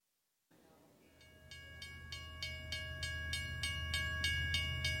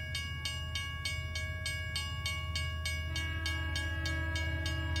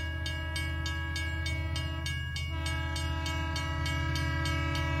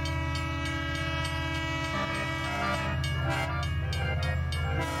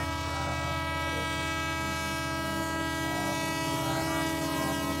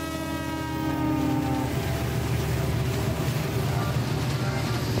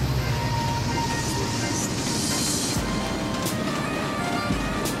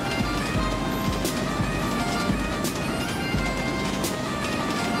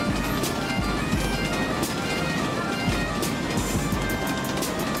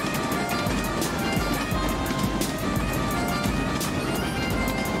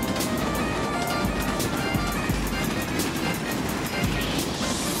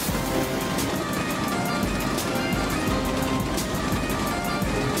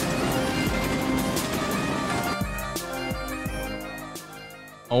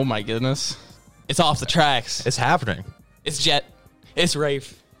Oh my goodness. It's off the tracks. It's happening. It's Jet. It's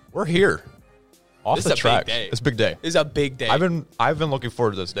Rafe. We're here. Off This the is a big tracks. day. It's a big day. It's a big day. I've been looking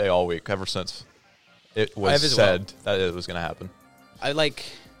forward to this day all week ever since it I was have as said that it was going to happen. I like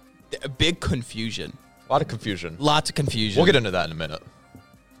a big confusion. A lot of confusion. Lots of confusion. We'll get into that in a minute.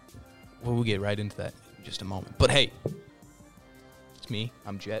 We'll get right into that in just a moment. But hey, it's me.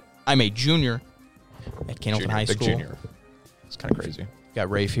 I'm Jet. I'm a junior at Candleton High Big School. junior. It's kind of crazy. Got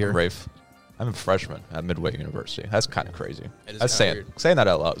Rafe here. Rafe. I'm a freshman at Midway University. That's kind of crazy. It is That's kinda weird. saying that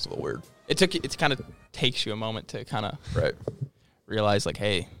out loud is a little weird. It kind of takes you a moment to kind of Right. realize, like,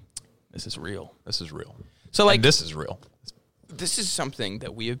 hey, this is real. This is real. So, like, And this is real. this is something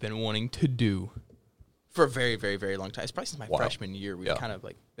that we have been wanting to do for a very, very, very long time. It's probably since my freshman year. We've kind of,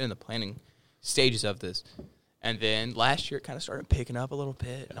 like, been in the planning stages of this. And then last year it kind of started picking up a little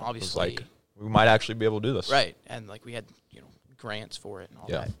bit. And obviously, like, we might actually be able to do this. right. And, like, we had, grants for it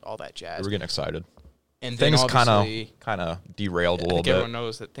and all that jazz. We were getting excited. And then Things kind obviously, of derailed a I little think bit. everyone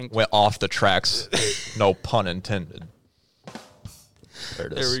knows that things Went off the tracks. No pun intended. There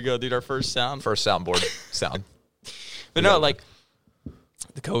it is. There we go, dude. Our first sound. First soundboard sound. But no, like,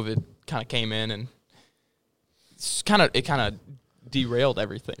 the COVID kind of came in and it kind of derailed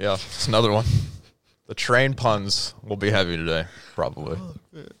everything. Yeah, it's another one. The train puns will be heavy today, probably.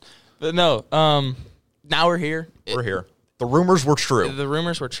 But no, now we're here. We're here. The rumors were true. The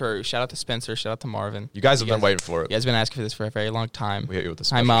rumors were true. Shout out to Spencer. Shout out to Marvin. You guys have been waiting for it. You guys have been asking for this for a very long time. We hit you with a Hi,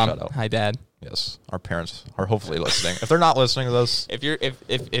 special Mom. shout out. Hi, Dad. Yes, our parents are hopefully listening. If they're not listening to this,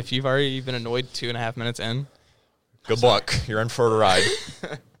 If you've already been annoyed 2.5 minutes in, good luck. You're in for a ride.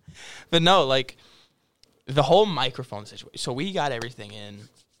 but no, like the whole microphone situation. So we got everything in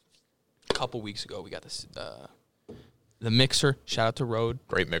a couple weeks ago. We got this the mixer. Shout out to Rode.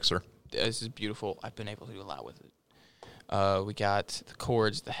 Great mixer. This is beautiful. I've been able to do a lot with it. We got the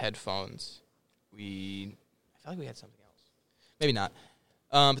cords, the headphones. I feel like we had something else. Maybe not.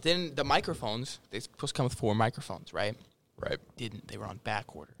 But then the microphones, they're supposed to come with 4 microphones, right? Right. Didn't. They were on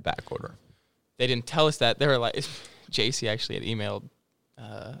back order. Back order. They didn't tell us that. They were like, JC actually had emailed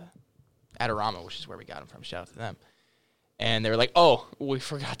Adorama, which is where we got them from. Shout out to them. And they were like, oh, we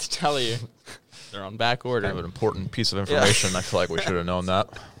forgot to tell you. They're on back order. Kind of an important piece of information. I feel like we should have known that.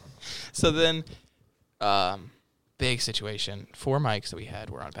 So then, big situation. 4 mics that we had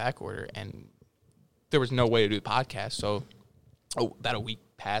were on back order, and there was no way to do the podcast. So about a week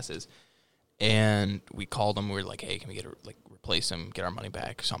passes, and we called them. We were like, "Hey, can we replace them, get our money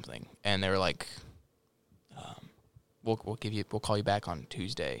back, or something?" And they were like, "We'll call you back on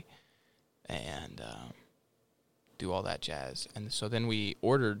Tuesday, and do all that jazz." And so then we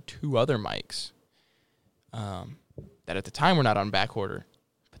ordered 2 other mics that at the time were not on back order,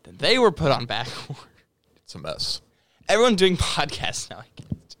 but then they were put on back order. It's a mess. Everyone's doing podcasts now.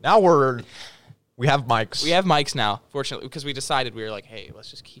 Now we have mics. We have mics now, fortunately, because we decided we were like, hey, let's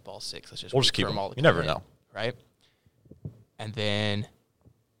just keep all 6. Let's just We'll just keep them them. all. You never know. Right? And then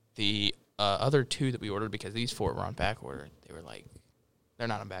the other 2 that we ordered, because these 4 were on back order, they were like, they're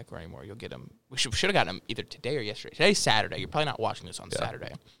not on back order anymore. You'll get them. We should have gotten them either today or yesterday. Today's Saturday. You're probably not watching this on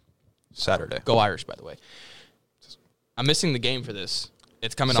Saturday. Go Irish, by the way. I'm missing the game for this.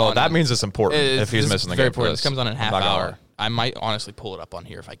 It's coming on. So that means it's important if he's missing the game for this. It comes on in a half hour. I might honestly pull it up on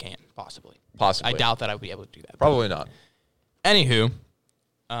here if I can, possibly. I doubt that I would be able to do that. Probably not. Anywho,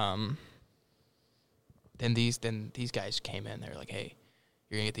 then these guys came in. They were like, hey,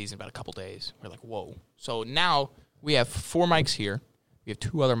 you're going to get these in about a couple days. We're like, whoa. So now we have 4 mics here. We have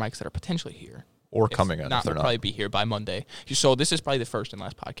 2 other mics that are potentially here. Or coming in if they're they'll probably be here by Monday. So this is probably the first and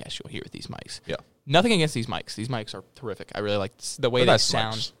last podcast you'll hear with these mics. Yeah. Nothing against these mics. These mics are terrific. I really like the way they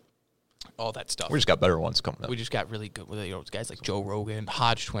sound. Mics. All that stuff. We just got better ones coming in. We just got really good with guys like Joe Rogan,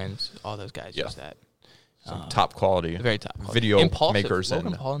 Hodge Twins, all those guys use that. Some top quality. Very top quality. Video Impulsive. makers Logan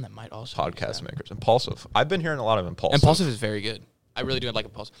and Paul and that might also podcast makers. Impulsive. I've been hearing a lot of Impulsive. Impulsive is very good. I really do like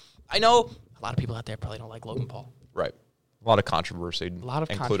Impulsive. I know a lot of people out there probably don't like Logan Paul. Right. A lot of controversy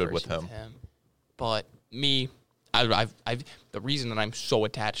included with him. But me, I've the reason that I'm so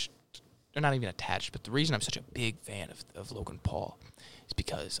attached, or not even attached, but the reason I'm such a big fan of Logan Paul is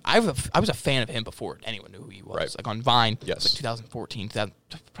because I was a fan of him before anyone knew who he was. Right. Like on Vine, yes. Like 2014,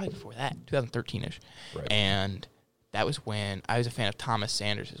 probably before that, 2013-ish. Right. And that was when I was a fan of Thomas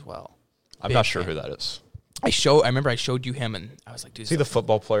Sanders as well. I'm not sure who that is. I remember I showed you him, and I was like, dude. Is he the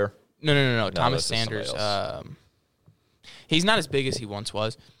football player? No. Thomas Sanders. He's not as big as he once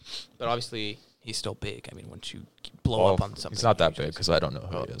was, but obviously he's still big. I mean, once you blow up on something. He's not that big because I don't know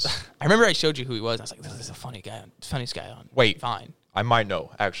who he is. I remember I showed you who he was. And I was like, this is a funny guy. Funniest guy on. Wait. Fine. I might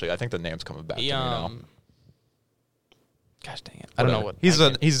know. Actually, I think the name's coming back to me now. Gosh dang it. I don't know what. He was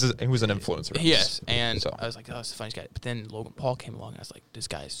an influencer. Yes, and So. I was like, oh, that's the funniest guy. But then Logan Paul came along, and I was like, this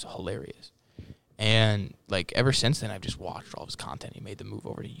guy's hilarious. And like ever since then, I've just watched all of his content. He made the move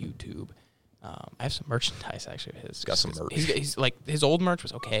over to YouTube. I have some merchandise actually of his. He's got some merch. He's like his old merch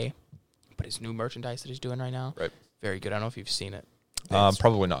was okay, but his new merchandise that he's doing right now, Right. very good. I don't know if you've seen it.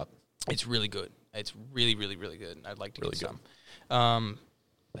 Probably not. It's really good. It's really, really, really good. And I'd like to Really get some.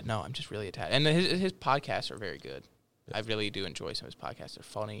 But no, I'm just really attached. And his podcasts are very good. I really do enjoy some of his podcasts. They're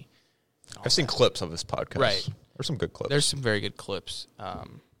funny. I've seen clips of his podcast. Right. There's some good clips. There's some very good clips. I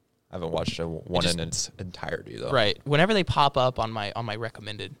haven't watched one in its entirety though. Right. Whenever they pop up on my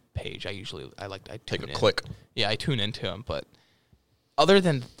recommended page, I Take tune a in. click. Yeah, I tune into them. But other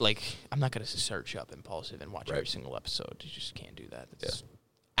than like, I'm not gonna search up Impulsive and watch every single episode. You just can't do that. It's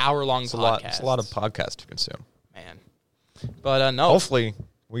hour-long podcasts. It's a lot of podcasts to consume. Man. But no. Hopefully,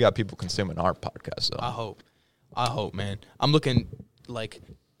 we got people consuming our podcast though. I hope, man. I'm looking like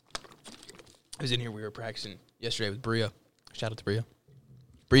I was in here. We were practicing yesterday with Bria. Shout out to Bria.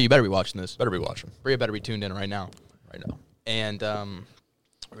 Bria, you better be watching this. Better be watching Bria better be tuned in right now. right now. And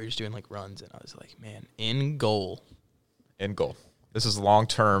we were just doing like runs, and I was like, man, in goal. End goal. This is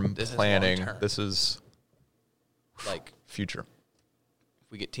long-term This is planning. long-term. This is Like, future.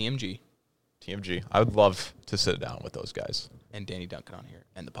 if we get TMG TMG. I would love to sit down with those guys. and Danny Duncan on here,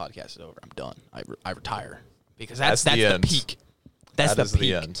 and the podcast is over, I'm done. I retire because that's the the end. peak. That's That is the peak.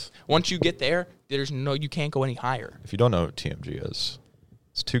 the end. Once you get there, you can't go any higher. If you don't know what TMG is,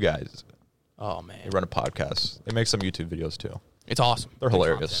 it's two guys. Oh man, They run a podcast. They make some YouTube videos too. it's awesome. They're Good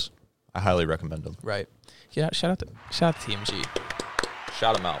hilarious. content. I highly recommend them. Right. Yeah. Shout out to TMG.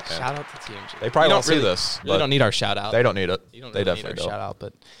 Shout them out, man. Shout out to TMG. They probably You won't see really, this, Really but don't need our shout out. They don't need it. You don't They really need definitely our don't. shout out,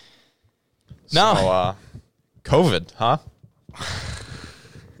 but So, COVID, huh?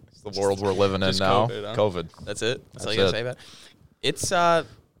 It's the world we're living in Just now. COVID, huh? COVID. that's it. That's all That's you gotta it. say about it.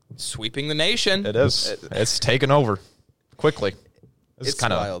 It's sweeping the nation. It is. It's taken over quickly. This is It's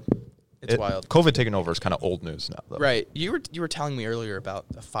kind of wild. It's wild. COVID taking over is kind of old news now, though. Right. You were telling me earlier about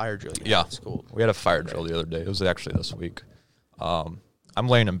the fire drill you had Yeah. at school. We had a fire drill the other day. It was actually this week. I'm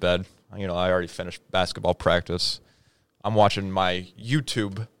laying in bed. I already finished basketball practice. I'm watching my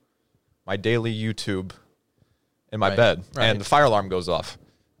YouTube, my daily YouTube in my Right. bed, Right. and the fire alarm goes off.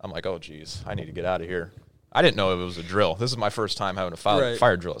 I'm like, oh, geez, I need to get out of here. I didn't know it was a drill. This is my first time having a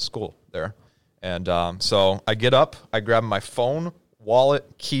fire drill at school there. And so I get up, I grab my phone,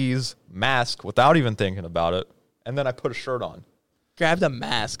 wallet, keys, mask without even thinking about it, and then I put a shirt on. Grab the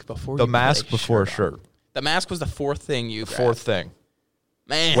mask before The you put mask a before a on. shirt. The mask was the fourth thing you The grabbed. fourth thing.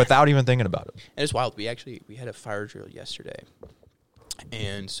 Man. Without even thinking about it. And it's wild. We had a fire drill yesterday.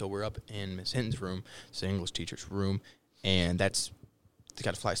 And so we're up in Miss Hinton's room, it's the English teacher's room, and it's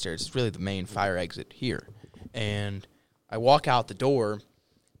got a flight of stairs. It's really the main fire exit here. And I walk out the door,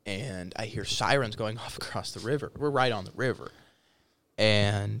 and I hear sirens going off across the river. We're right on the river.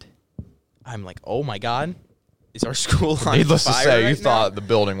 And I'm like, oh, my God, is our school on Needless to fire say, right you now? thought the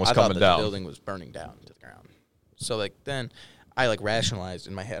building was I coming thought that down. the building was burning down to the ground. So, like, then I, like, rationalized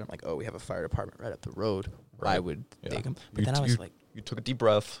in my head. I'm like, oh, we have a fire department right up the road. Why would they come? But then I was like... You took a deep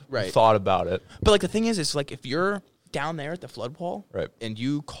breath, Right. thought about it. But, like, the thing is, it's like if you're down there at the flood wall Right. and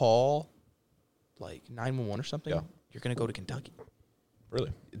you call, like, 911 or something, Yeah. you're going to go to Kentucky. Really?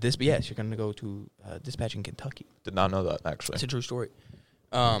 Yes, you're going to go to dispatch in Kentucky. Did not know that, actually. It's a true story.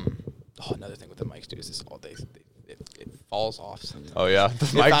 Another thing with the mics, dude, is this all day. It falls off sometimes. Oh, yeah? The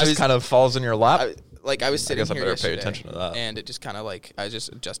If mic I just was- kind of falls in your lap? I was sitting guess I here better pay yesterday, attention to that. and it just kind of, like, I was just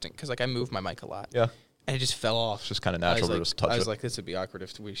adjusting, because, like, I move my mic a lot. Yeah. And it just fell off. It's just kind of I was natural to like- just touch I was it. like, this would be awkward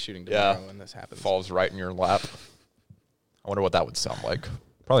if we shooting Yeah. tomorrow and this happens. Falls right in your lap. I wonder what that would sound like.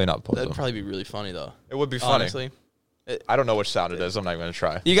 Probably not That'd pleasant. probably be really funny, though. It would be funny. Honestly. I don't know which sound it is. I'm not even going to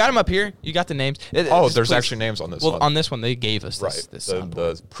try. You got them up here. You got the names. Oh, Just there's please- actually names on this Well, one. on this one, they gave us right. this the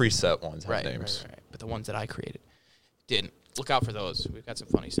soundboard. preset ones have right, names. right. But the ones that I created didn't. Look out for those. We've got some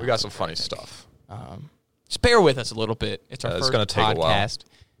funny stuff. We got some funny stuff. Just bear with us a little bit. It's our Yeah, it's first gonna take a while. podcast.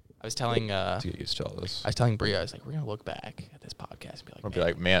 I was telling To get used to all this. Bria, I was like, we're gonna look back at this podcast and be like, I'll be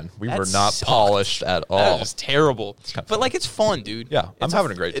like, man, we that were not sucked. polished at that all. was terrible. kinda But like, it's fun, dude. Yeah, I'm It's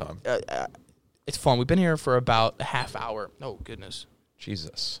having a great time. It's fun. We've been here for about a half hour. Oh goodness,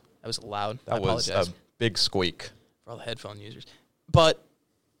 Jesus. that was loud. I That was apologize a big squeak. for all the headphone users. But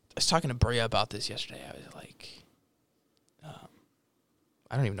I was talking to Bria about this yesterday. I was like,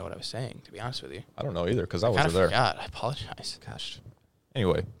 I don't even know what I was saying, to be honest with you. I don't know either because I Kind wasn't of there. forgot. I apologize. Gosh.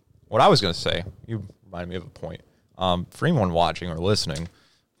 Anyway, what I was going to say, you reminded me of a point. For anyone watching or listening,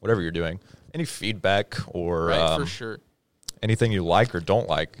 whatever you're doing, any feedback or Right, for sure. anything you like or don't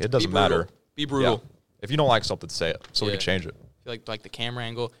like, it doesn't Be brutal. matter. Be brutal. If you don't like something, say it so we Yeah. can change it. You like the camera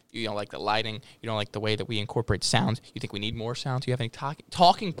angle. You don't like the lighting. You don't like the way that we incorporate sounds. You think we need more sounds? You have any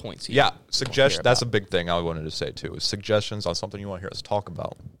talking points? Yeah, suggestion. That's a big thing I wanted to say too. Is suggestions on something you want to hear us talk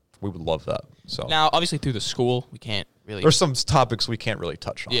about. We would love that. So now, obviously, through the school, we can't really. There's some topics we can't really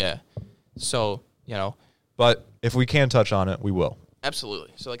touch on. Yeah. So but if we can touch on it, we will.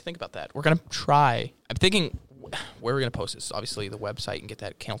 Absolutely. So think about that. We're gonna try. I'm thinking where we're gonna post this. Obviously, the website and get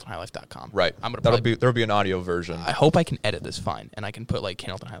that KendletonHighlife.com. Right. There'll be an audio version. I hope I can edit this fine, and I can put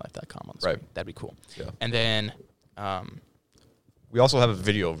KendletonHighlife.com on the screen. That'd be cool. Yeah. And then we also have a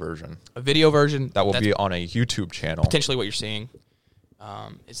video version. A video version that will be on a YouTube channel. Potentially, what you're seeing.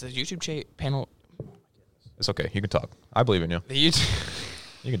 Is the YouTube panel? It's okay. You can talk. I believe in you. The YouTube.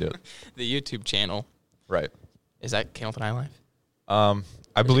 You can do it. The YouTube channel. Right. Is that Kendleton High Life?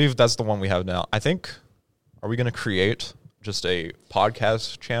 I believe that's the one we have now. I think. Are we going to create just a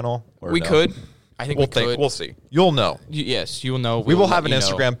podcast channel? Or we could. I think we could. We'll see. You'll know. Yes, you'll know. We will have an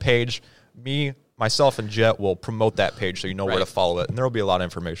Instagram page. Myself, and Jet will promote that page so you know where to follow it, and there will be a lot of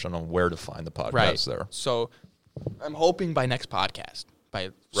information on where to find the podcast there. So, I'm hoping by next podcast.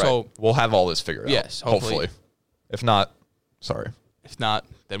 So we'll have all this figured out. Yes, hopefully. If not, sorry. If not,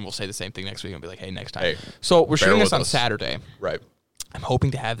 then we'll say the same thing next week and be like, hey, next time. Hey, so we're shooting this on Saturday. Right. I'm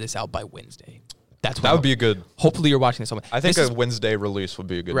hoping to have this out by Wednesday. That would be a good. Hopefully you're watching this. I think a Wednesday release would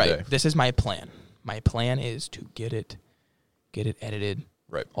be a good day. This is my plan. My plan is to get it edited,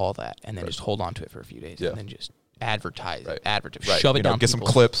 all that, and then just hold on to it for a few days, and then just advertise, shove it down get some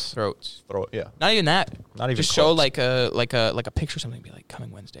clips, throats. Throw it, Not even that. Not even just clips. show like a picture, something, be like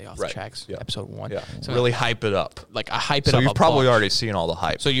coming Wednesday off the tracks, episode 1. Yeah, so really hype it up. Like I hype it up. So you've probably already seen all the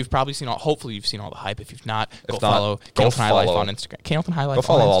hype. So you've probably seen all. Hopefully you've seen all the hype. If you've not, go follow Kendleton High Life on Instagram. Kendleton High Life. Go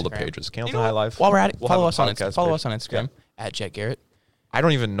follow all the pages. Kendleton High Life. While we're at it, follow us on Instagram. Follow us on Instagram at Jet Garrett. I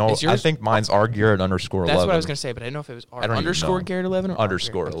don't even know. I think mine's _Garrett_11. That's what I was going to say, but I didn't know if it was _Garrett11 or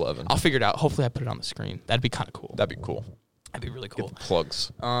 _11. I'll figure it out. Hopefully I put it on the screen. That'd be kind of cool. That'd be cool. That'd be really cool. Get the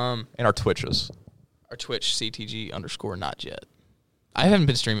plugs. And our Twitches. Our Twitch, CTG_NotJet. I haven't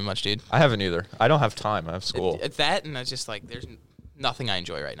been streaming much, dude. I haven't either. I don't have time. I have school. It's that, and I just there's nothing I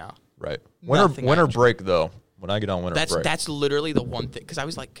enjoy right now. Right. Winter break, though. When I get on winter break. That's literally the one thing. Because I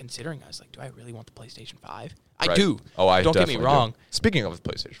was considering, do I really want the PlayStation 5? I do. Oh, I don't get me wrong. Do. Speaking of the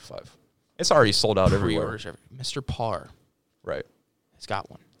PlayStation 5, it's already sold out everywhere. Mr. Parr. Right. Has got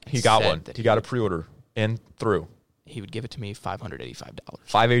one. He got one. He got a pre-order in through. He would give it to me $585.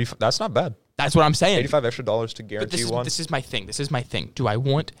 $585. That's not bad. That's what I'm saying. $85 extra to guarantee one. This is my thing. Do I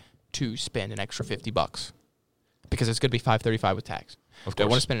want to spend an extra $50? Because it's going to be $535 with tax. Do I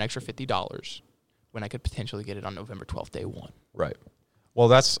want to spend an extra $50 when I could potentially get it on November 12th, day 1? Right. Well,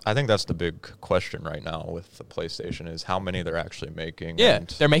 I think that's the big question right now with the PlayStation is how many they're actually making. Yeah,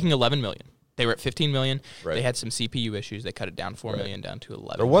 they're making 11 million. They were at 15 million. Right. They had some CPU issues. They cut it down 4 million down to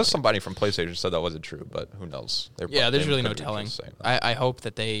 11. There was somebody from PlayStation said that wasn't true, but who knows? There's really no telling. I hope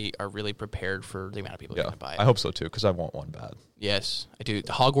that they are really prepared for the amount of people going to buy it. I hope so too, because I want one bad. Yes, I do.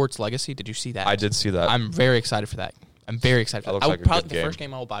 The Hogwarts Legacy. Did you see that? I did see that. I'm very excited for that. I'm very excited for that. Looks like the first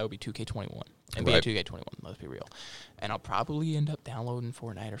game I will buy will be 2K21. NBA 2K21, let's be real. And I'll probably end up downloading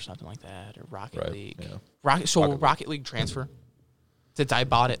Fortnite or something like that, or Rocket League. Yeah. Rocket League transfer. Since I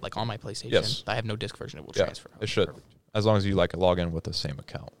bought it on my PlayStation, I have no disc version. It will transfer. It should. Perfect. As long as you log in with the same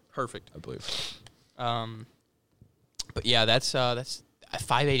account. Perfect. I believe. But yeah, that's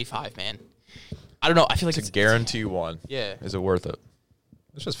 $585, man. I don't know. I feel like it's a guarantee one. Yeah. Is it worth it?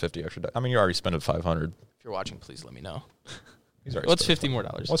 It's just $50 extra. I mean, you already spent $500. If you're watching, please let me know. What's $50 more?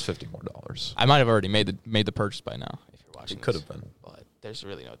 What's $50 more? I might have already made the purchase by now. If you're watching, it could have been. But there's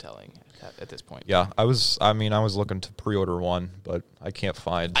really no telling at this point. Yeah, I was looking to pre-order one, but I can't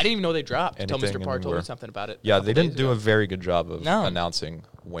find. I didn't even know they dropped until Mr. Parr told me something about it. Yeah, they didn't do a very good job of announcing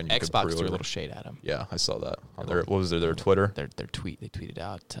when you could pre-order. Xbox threw a little shade at them. Yeah, I saw that on their their Twitter. Their tweet. They tweeted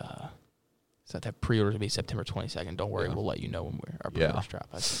out. So that pre-order to be September 22nd. Don't worry, we'll let you know when our pre-orders drop.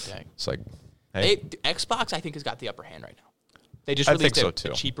 I said, dang. It's like, hey, Xbox I think has got the upper hand right now. They just released a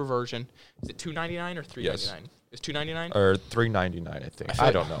cheaper version. Is it $299 or $399? Yes. It's $299 or $399. I think.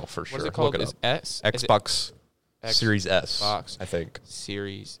 I don't know for sure. What is it called? Look it up. S Xbox Series S. Xbox I think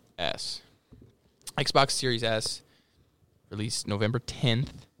Series S. Xbox Series S released November 10th.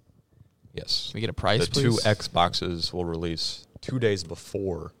 Yes. Can we get a price, please? The 2 Xboxes will release 2 days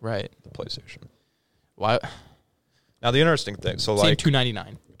before the PlayStation. Why? Now the interesting thing, so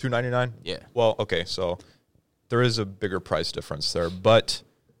 $299. $299? Yeah. Well, okay, so there is a bigger price difference there, but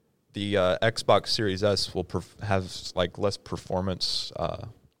the Xbox Series S will have less performance. Well,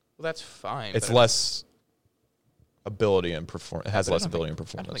 that's fine. It's less. ability and perform. It has less ability and I don't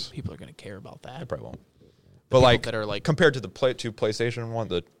performance. think people are going to care about that. They probably won't. But like, that are like compared to the PlayStation one,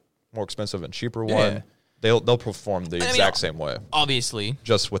 the more expensive and cheaper Yeah. one, they'll perform the exact same way, obviously,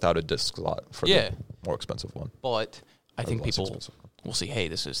 just without a disc slot for the more expensive one. but I think less people expensive. will see, hey,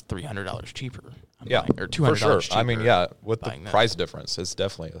 this is $300 cheaper. I'm Yeah, buying, or $200 for sure. cheaper. I mean, yeah, with the buying this. price difference, it's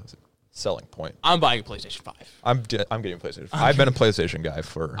definitely a selling point. I'm buying a PlayStation 5. I'm getting PlayStation. I've been a PlayStation guy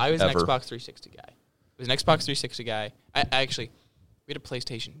for I was an ever. Xbox 360 guy. I was an Xbox 360 guy. I actually, we had a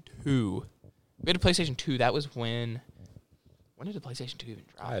PlayStation 2. We had a PlayStation 2. That was when did the PlayStation 2 even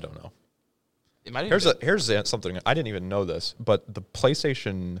drop? I don't know. It might have Here's something I didn't even know this, but the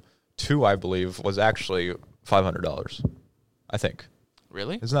PlayStation 2, I believe, was actually $500. I think.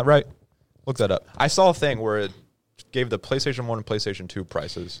 Really? Isn't that right? Look that up. I saw a thing where it gave the PlayStation 1 and PlayStation 2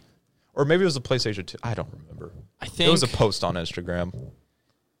 prices. Or maybe it was the PlayStation 2. I don't remember. I think it was a post on Instagram.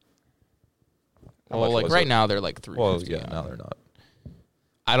 Well, like right now they're like $350. Well, yeah, now they're not.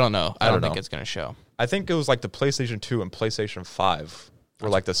 I don't know. I don't think know. it's going to show. I think it was like the PlayStation 2 and PlayStation 5 were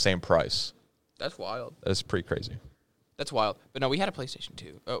like the same price. That's wild. That's pretty crazy. That's wild. But no, we had a PlayStation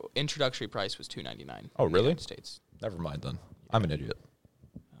 2. Oh, introductory price was $299. Oh, in the really? United States. Never mind then. I'm an idiot.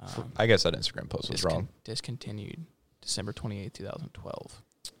 I guess that Instagram post was wrong. Discontinued December 28th, 2012.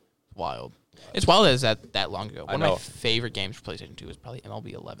 Wild. It's wild as that long ago. One of my favorite games for PlayStation 2 was probably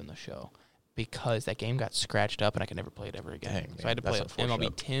MLB 11 The Show, because that game got scratched up and I could never play it ever again. Dang, so I had to play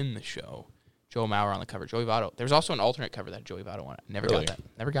MLB 10 The Show. Joe Mauer on the cover. Joey Votto. There was also an alternate cover that Joey Votto won. Never got that.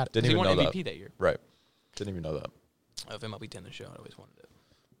 Never got it. Didn't even he know won MVP that year. Right. Didn't even know that. Of MLB 10 The Show. I always wanted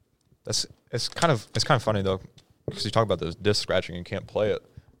it. It's kind of funny though, because you talk about this disc scratching and can't play it.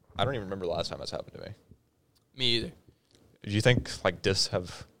 I don't even remember the last time that's happened to me. Me either. Do you think like discs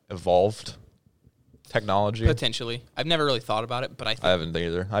have evolved technology? Potentially. I've never really thought about it, but I think I haven't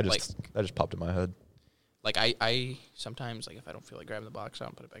either. That just popped in my head. like I sometimes, like, if I don't feel like grabbing the box out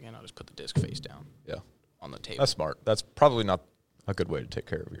and put it back in, I'll just put the disc face down. Yeah. On the table. That's smart. That's probably not a good way to take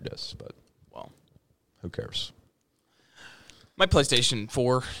care of your discs, but well, who cares? my PlayStation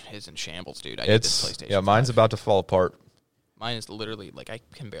 4 is in shambles, dude. I need this PlayStation. Mine's 5. about to fall apart. Mine is literally like I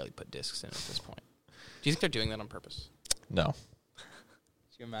can barely put discs in at this point. Do you think they're doing that on purpose? No. Can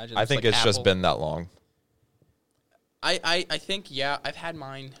you imagine? I think it's just been that long. I think, yeah, I've had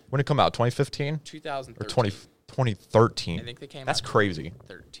mine When did it come out? 2015? 2013. Or 2013? I think they came That's out crazy.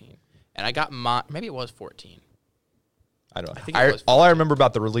 13. And I got mine, maybe it was 14. I don't know. I think it was all I remember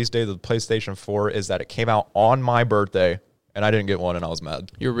about the release date of the PlayStation 4 is that it came out on my birthday, and I didn't get one, and I was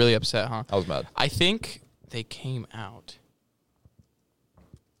mad. You were really upset, huh? I was mad. I think they came out.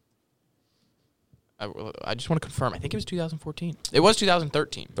 I just want to confirm. I think it was 2014. It was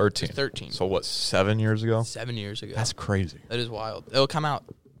 2013. 13. 13. So what, 7 years ago? 7 years ago. That's crazy. That is wild. It'll come out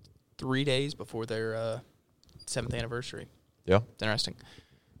 3 days before their 7th anniversary. Yeah. It's interesting.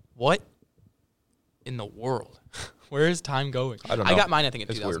 What in the world? Where is time going? I don't know. I got mine, I think, in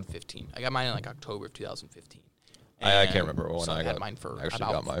It's 2015. I got mine in like October of 2015. I can't remember when so I had got mine for actually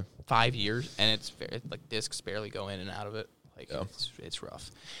about got mine. 5 years, and it's like discs barely go in and out of it. Like it's rough.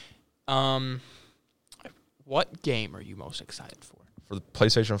 What game are you most excited for? For the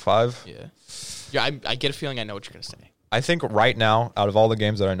PlayStation 5? Yeah. I get a feeling I know what you're gonna say. I think right now, out of all the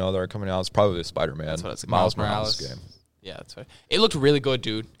games that I know that are coming out, it's probably the Spider-Man. That's what it's Miles Morales game. Yeah, that's right. It looked really good,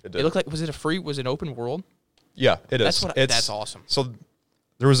 dude. It did. It looked like, was it an open world? Yeah, it is. That's awesome. So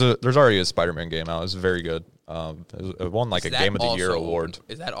there's already a Spider-Man game out. It was very good. It won like a Game of the Year award.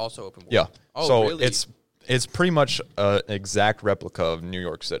 Is that also open world? Yeah. Oh, so really? it's pretty much an exact replica of New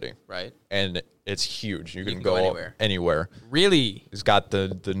York City. Right. And it's huge. You can go go anywhere. Really? It's got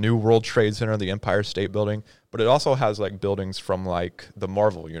the new World Trade Center, the Empire State Building, but it also has like buildings from like the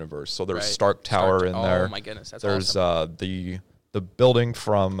Marvel universe. So there's Stark Tower in there. Oh my goodness, that's there's awesome. The building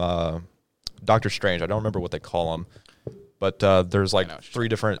from Doctor Strange. I don't remember what they call them, but there's like 3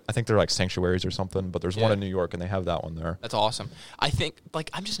 different. I think they're like sanctuaries or something. But there's one in New York, and they have that one there. That's awesome. I think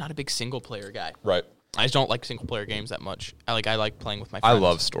I'm just not a big single player guy. Right. I just don't like single player games that much. I like playing with my friends. I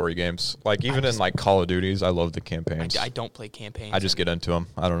love story games. Like even in like Call of Duties, I love the campaigns. I don't play campaigns. I just get into them.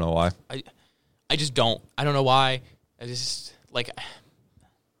 I don't know why. I just don't. I don't know why. I just like.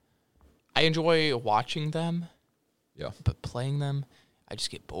 I enjoy watching them. Yeah. But playing them, I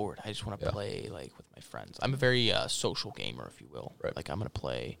just get bored. I just want to play like with my friends. I'm a very social gamer, if you will. Right. Like I'm gonna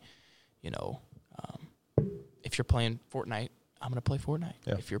play, if you're playing Fortnite, I'm gonna play Fortnite.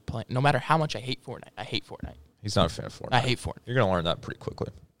 Yeah. If you're playing, no matter how much I hate Fortnite, I hate Fortnite. He's not a fan of Fortnite. I hate Fortnite. You're gonna learn that pretty quickly.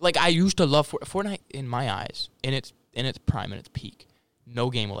 Like I used to love Fortnite. In my eyes, in its prime and its peak, no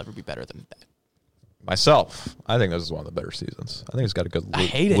game will ever be better than that. Myself, I think this is one of the better seasons. I think it's got a good I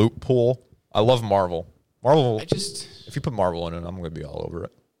hate it. loot pool. I love Marvel. Marvel. If you put Marvel in it, I'm going to be all over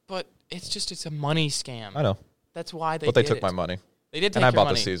it. But it's a money scam. I know. That's why they. But they took my money. They did take and I your bought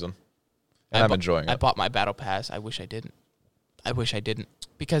money. the season. And I'm enjoying it. I bought my battle pass. I wish I didn't.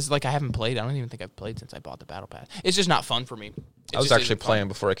 Because like I haven't played. I don't even think I've played since I bought the battle pass. It's just not fun for me. I was actually playing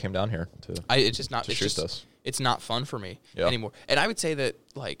before I came down here it's just not. to shoot this. It's not fun for me anymore. And I would say that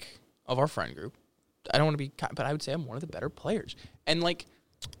like of our friend group, I don't want to be, but I would say I'm one of the better players. And like,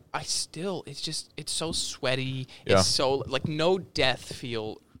 it's so sweaty. Yeah. It's so like no death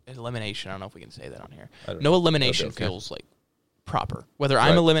feel elimination. I don't know if we can say that on here. No elimination feels like proper. Whether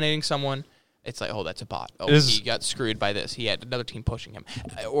I'm eliminating someone, it's like, oh, that's a bot. Oh, he got screwed by this. He had another team pushing him,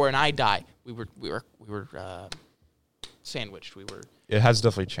 or I die. We were sandwiched. It has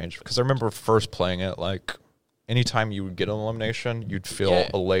definitely changed because I remember first playing it. Like anytime you would get an elimination, you'd feel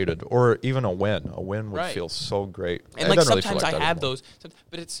elated, or even a win. A win would feel so great. And like sometimes I have those,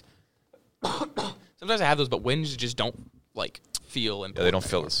 but it's sometimes I have those, but wins just don't like feel important. Yeah, they don't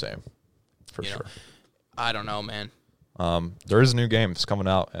feel the same, for sure. I don't know, man. There is new games coming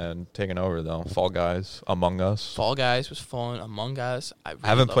out and taking over though. Fall Guys, Among Us. Fall Guys was fun. Among Us. I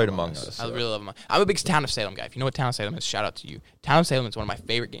haven't played Among Us. I really love Among Us. I'm a big Town of Salem guy. If you know what Town of Salem is, shout out to you. Town of Salem is one of my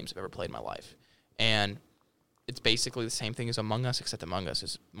favorite games I've ever played in my life, and it's basically the same thing as Among Us, except Among Us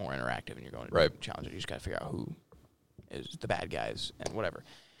is more interactive, and you're going to challenge it. You just got to figure out who is the bad guys and whatever.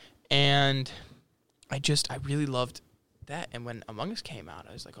 And I really loved that. And when Among Us came out,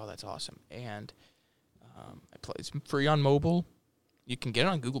 I was like, oh, that's awesome. And it's free on mobile. You can get it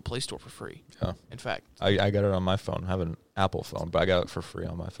on Google Play Store for free. Yeah. In fact, I got it on my phone. I have an Apple phone, but I got it for free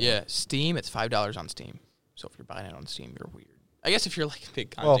on my phone. Yeah, Steam, it's $5 on Steam. So if you're buying it on Steam, you're weird. I guess if you're like a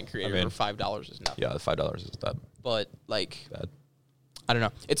big content creator, $5 is nothing. Yeah, the $5 is that. But like, bad. I don't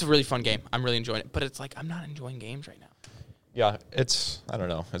know. It's a really fun game. I'm really enjoying it. But it's like I'm not enjoying games right now. Yeah, I don't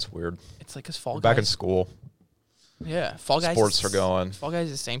know. It's weird. It's like because Fall Guys. Back in school. Yeah, Fall Guys. Sports are going. Fall Guys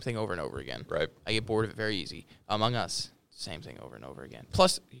is the same thing over and over again. Right. I get bored of it very easy. Among Us, same thing over and over again.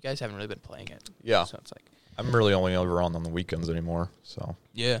 Plus, you guys haven't really been playing it. Yeah. So it's like I'm really only ever on the weekends anymore. So.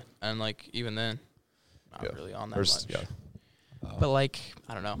 Yeah, and like even then, not really on that much. Yeah. But like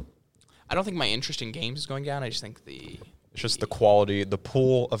I don't know. I don't think my interest in games is going down. I just think it's just the quality, the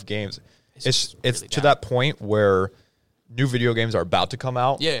pool of games. It's really to that point where new video games are about to come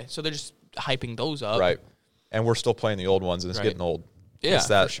out. Yeah, so they're just hyping those up. Right. And we're still playing the old ones, and it's getting old. Yeah,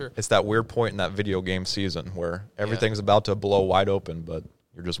 for sure. It's that weird point in that video game season where everything's about to blow wide open, but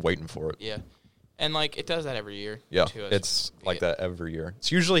you're just waiting for it. Yeah. And, like, it does that every year. Yeah, it's like that every year.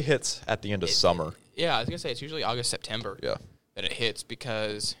 It usually hits at the end of summer. Yeah, I was going to say, it's usually August, September that it hits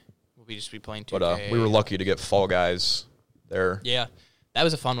because we'll be playing 2K. But we were lucky to get Fall Guys there. Yeah, that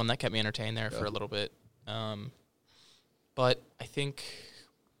was a fun one. That kept me entertained there for a little bit. But I think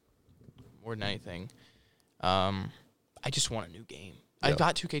more than anything, I just want a new game. I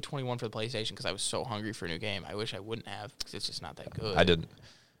got 2K21 for the PlayStation because I was so hungry for a new game. I wish I wouldn't have because it's just not that good. I didn't.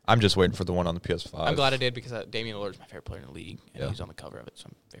 I'm just waiting for the one on the PS5. I'm glad I did because Damian Lillard is my favorite player in the league, and he's on the cover of it, so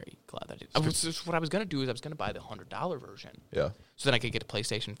I'm very glad that I did. What I was going to do is I was going to buy the $100 version. Yeah. So then I could get a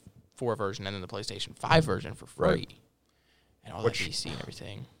PlayStation 4 version and then the PlayStation 5 version for free. Right. And all that PC and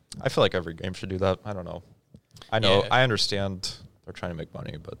everything. I feel like every game should do that. I don't know. I know. Yeah. I understand they're trying to make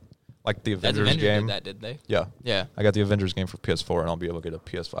money, but like the Avengers game. Did that, did they? Yeah. Yeah. I got the Avengers game for PS4, and I'll be able to get a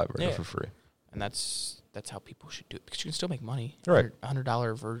PS5 version for free. And that's how people should do it because you can still make money. Right.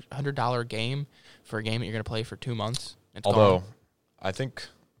 $100 game for a game that you're going to play for 2 months. Although, I think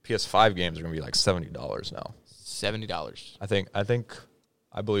PS5 games are going to be like $70 now. $70.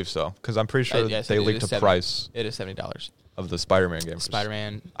 I believe so because I'm pretty sure they leaked a price. It is $70 of the Spider-Man game.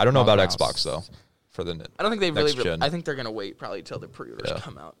 Spider-Man. I don't know about Xbox though. For the I don't think they really. I think they're going to wait probably until the pre-orders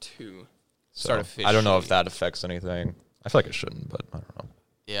come out to start officially. I don't know if that affects anything. I feel like it shouldn't, but I don't know.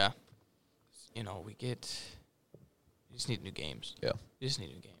 Yeah. You know, we just need new games. Yeah. We just need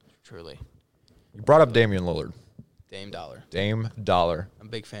new games, truly. You brought up Damian Lillard. Dame Dollar. I'm a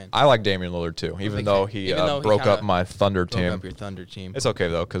big fan. I like Damian Lillard, too, even though he broke up my Thunder team. Broke up your Thunder team. It's okay,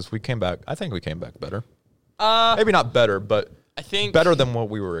 though, because we came back. I think we came back better. Maybe not better, but I think better than what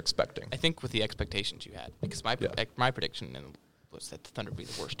we were expecting. I think with the expectations you had. Because my prediction was that the Thunder would be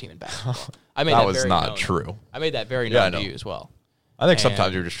the worst team in basketball. I made that was not true. I made that very known to you as well. I think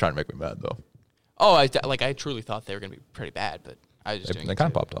sometimes you're just trying to make me mad, though. Oh, I truly thought they were going to be pretty bad, but I was just doing it. They kind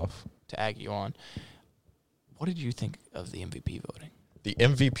of popped off. To egg you on. What did you think of the MVP voting? The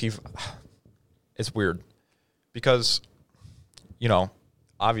MVP, it's weird because,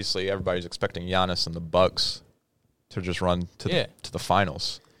 obviously everybody's expecting Giannis and the Bucks to just run to the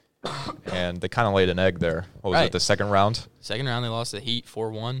finals. And they kind of laid an egg there. What was it, the second round? Second round, they lost the Heat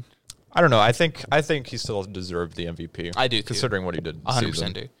 4-1. I don't know. I think he still deserved the MVP. I do, considering what he did.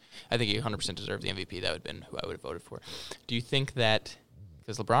 100% do. I think he 100% deserved the MVP. That would have been who I would have voted for. Do you think that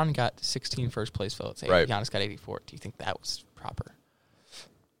because LeBron got 16 first place votes, right. Giannis got 84? Do you think that was proper?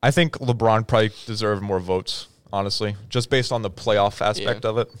 I think LeBron probably deserved more votes, honestly, just based on the playoff aspect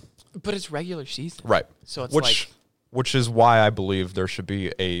of it. But it's regular season, right? So it's which is why I believe there should be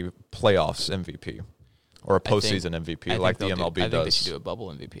a playoffs MVP or a postseason MVP like the MLB does. I think they should do a bubble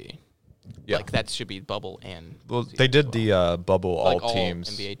MVP. Yeah, like that should be bubble and. Well, they did the bubble all teams.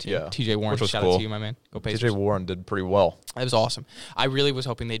 NBA team. Yeah, TJ Warren, shout out to you, my man. Go Pacers. TJ Warren did pretty well. That was awesome. I really was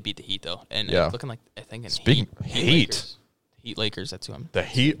hoping they'd beat the Heat though, and looking like I think speaking Heat Lakers. That's who I'm. The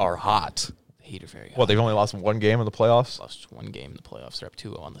Heat are hot. The Heat are very hot. Well, they've only lost one game in the playoffs. Lost one game in the playoffs. They're up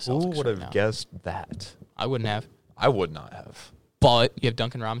 2-0 on the Celtics. Who would have guessed that? I wouldn't have. I would not have. But you have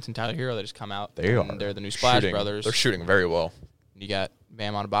Duncan Robinson, Tyler Hero that just come out. They're the new Splash Brothers. They're shooting very well. You got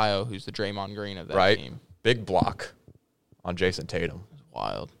Bam Adebayo, who's the Draymond Green of that team. Big block on Jason Tatum. It's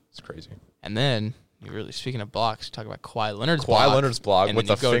wild. It's crazy. And then, speaking of blocks, talk about Kawhi Leonard's block with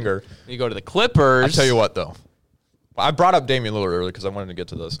the finger. You go to the Clippers. I tell you what, though. I brought up Damian Lillard earlier because I wanted to get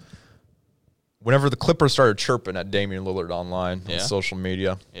to this. Whenever the Clippers started chirping at Damian Lillard online on social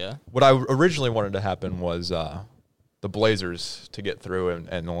media, what I originally wanted to happen was the Blazers to get through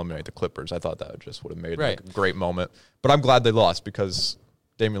and eliminate the Clippers. I thought that just would have made a great moment. But I'm glad they lost because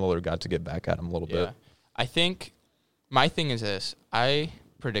Damian Lillard got to get back at him a little bit. I think my thing is this. I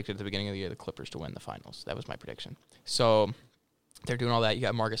predicted at the beginning of the year the Clippers to win the finals. That was my prediction. So they're doing all that. You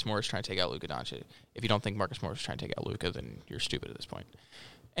got Marcus Morris trying to take out Luka Doncic. If you don't think Marcus Morris is trying to take out Luka, then you're stupid at this point.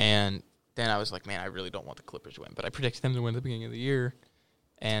 And then I was like, man, I really don't want the Clippers to win. But I predicted them to win at the beginning of the year.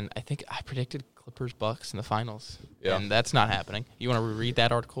 And I think I predicted Clippers-Bucks in the finals. Yeah. And that's not happening. You want to read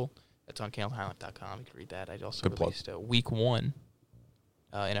that article? It's on CanelHighlight.com. You can read that. I also released a Week 1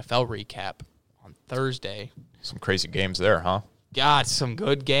 NFL recap on Thursday. Some crazy games there, huh? God, some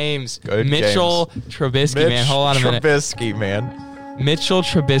good games. Mitchell Trubisky, man. Hold on a minute. Trubisky, man. Mitchell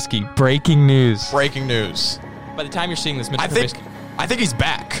Trubisky. Breaking news. Breaking news. By the time you're seeing this, Mitchell Trubisky. I think he's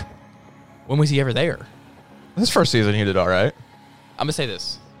back. When was he ever there? His first season, he did all right. I'm going to say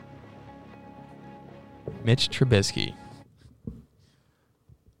this. Mitch Trubisky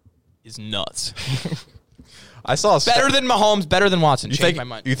is nuts. I saw better than Mahomes, better than Watson. Change my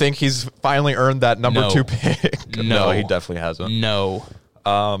mind. You think he's finally earned that number 2 pick? No, he definitely hasn't. No.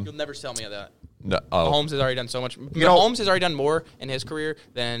 You'll never sell me on that. No. Mahomes has already done so much. Mahomes has already done more in his career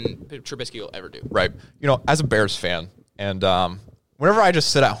than Trubisky will ever do. Right. As a Bears fan, and whenever I just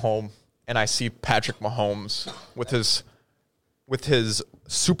sit at home and I see Patrick Mahomes with his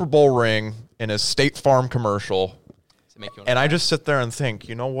Super Bowl ring and his State Farm commercial, and I just sit there and think,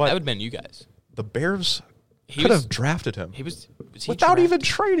 you know what? That would have been you guys. The Bears could have drafted him. Was he without even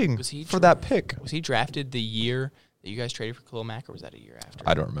trading for that pick. Was he drafted the year that you guys traded for Khalil Mack, or was that a year after?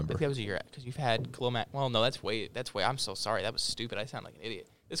 I don't remember. I think that was a year after, because you've had Khalil Mack. Well, no, that's way. I'm so sorry. That was stupid. I sound like an idiot.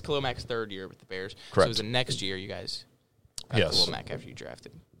 This is Khalil Mack's 3rd year with the Bears. Correct. So it was the next year you guys got Khalil Mack after you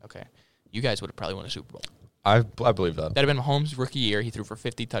drafted. Okay. You guys would have probably won a Super Bowl. I believe that. That would have been Mahomes' rookie year. He threw for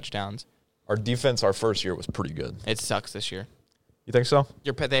 50 touchdowns. Our defense, our first year, was pretty good. It sucks this year. You think so?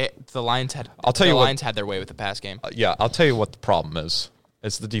 The Lions had. Lions had their way with the pass game. I'll tell you what the problem is.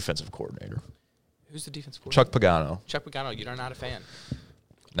 It's the defensive coordinator. Who's the defensive coordinator? Chuck Pagano. Chuck Pagano. You're not a fan.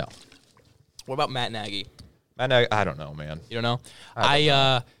 No. What about Matt Nagy? I don't know, man. You don't know?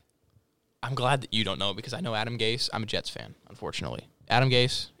 I'm glad that you don't know, because I know Adam Gase. I'm a Jets fan, unfortunately. Adam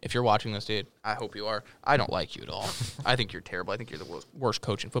Gase, if you're watching this, dude, I hope you are. I don't like you at all. I think you're terrible. I think you're the worst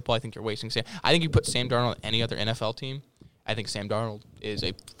coach in football. I think you're wasting Sam. I think you put Sam Darnold on any other NFL team. I think Sam Darnold is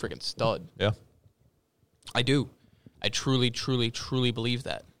a freaking stud. Yeah. I do. I truly, truly, truly believe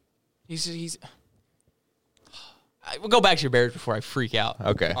that. He's. We'll go back to your Bears before I freak out.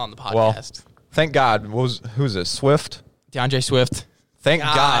 Okay. On the podcast. Well, thank God. Who's this? Swift? DeAndre Swift. Thank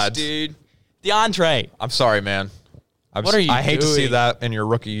God, dude. DeAndre. I'm sorry, man. What are you I hate doing? to see that in your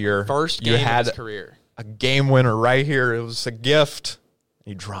rookie year. First game of his career. A game winner right here. It was a gift.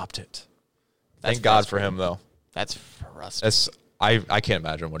 He dropped it. Thank God for him, though. That's frustrating. I can't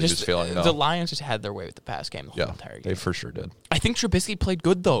imagine what he was feeling. The Lions just had their way with the pass game the whole entire game. They for sure did. I think Trubisky played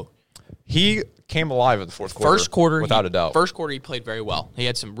good, though. He came alive in the fourth quarter. First quarter, without a doubt. First quarter, he played very well. He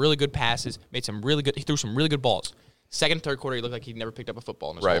had some really good passes, he threw some really good balls. Second, third quarter, he looked like he'd never picked up a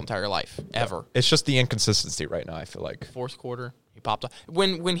football in his whole entire life, ever. It's just the inconsistency right now, I feel like. Fourth quarter, he popped off.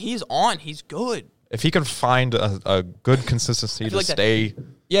 When he's on, he's good. If he can find a good consistency to stay...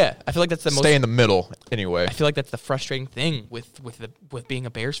 I feel like that's the most... Stay in the middle, anyway. I feel like that's the frustrating thing with being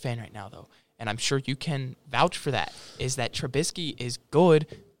a Bears fan right now, though. And I'm sure you can vouch for that, is that Trubisky is good,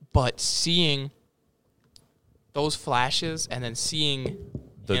 But seeing those flashes and then seeing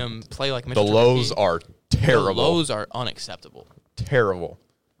him play like Mr. The lows are terrible. The lows are unacceptable. Terrible.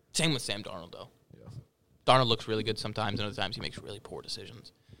 Same with Sam Darnold, though. Yeah. Darnold looks really good sometimes, and other times he makes really poor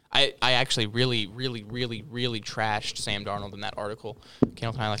decisions. I actually really trashed Sam Darnold in that article,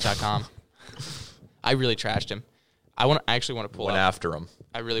 CandleTimeLife.com. I really trashed him. I actually want to pull up. Went after him.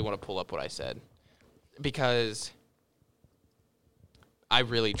 I really want to pull up what I said because I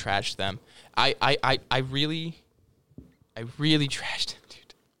really trashed them. I really trashed him,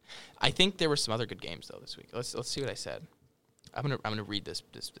 dude. I think there were some other good games though this week. Let's see what I said. I'm gonna read this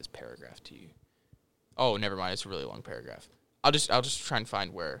paragraph to you. Oh, never mind. It's a really long paragraph. I'll just try and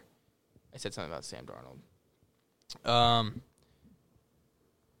find where I said something about Sam Darnold.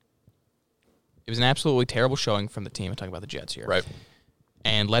 It was an absolutely terrible showing from the team. I'm talking about the Jets here. Right.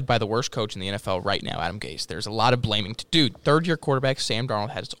 And led by the worst coach in the NFL right now, Adam Gase. There's a lot of blaming. Dude, third-year quarterback Sam Darnold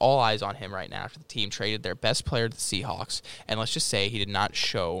has all eyes on him right now after the team traded their best player to the Seahawks. And let's just say he did not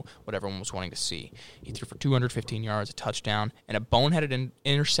show what everyone was wanting to see. He threw for 215 yards, a touchdown, and a boneheaded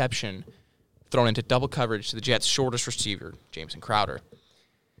interception thrown into double coverage to the Jets' shortest receiver, Jamison Crowder.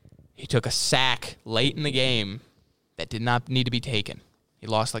 He took a sack late in the game that did not need to be taken. He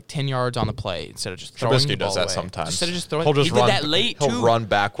lost like 10 yards on the play instead of just throwing the ball does that away. sometimes. Instead of just throwing, he did that late too. He'll run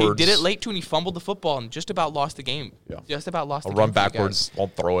backwards. He did it late too, and he fumbled the football and just about lost the game. Yeah. Just about lost the game. He'll run backwards,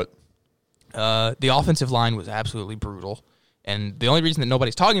 won't throw it. The offensive line was absolutely brutal. And the only reason that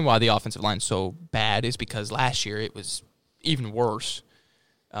nobody's talking about the offensive line so bad is because last year it was even worse.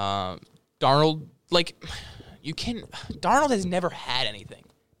 Darnold has never had anything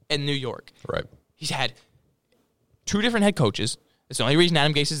in New York. Right. He's had two different head coaches. It's the only reason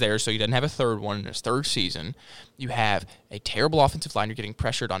Adam Gase is there, so he doesn't have a third one in his third season. You have a terrible offensive line. You're getting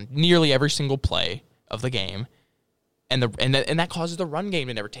pressured on nearly every single play of the game, and that causes the run game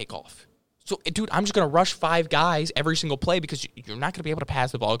to never take off. So, dude, I'm just going to rush 5 guys every single play because you're not going to be able to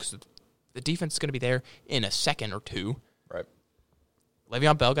pass the ball because the defense is going to be there in a second or two. Right.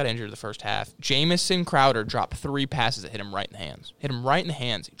 Le'Veon Bell got injured in the first half. Jamison Crowder dropped 3 passes that hit him right in the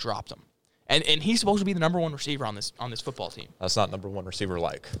hands. He dropped them. And he's supposed to be the number 1 receiver on this football team. That's not number 1 receiver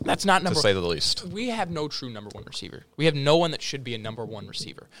like. That's not number, to say the least. We have no true number 1 receiver. We have no one that should be a number 1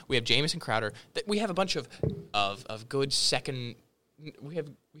 receiver. We have Jamison Crowder. We have a bunch of good second. We have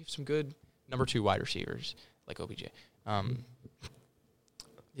some good number 2 wide receivers like OBJ. You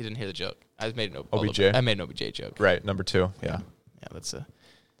didn't hear the joke. I made an OBJ joke. Right, number 2. Yeah. Yeah,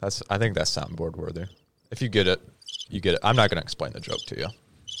 I think that's soundboard worthy. If you get it, you get it. I'm not going to explain the joke to you.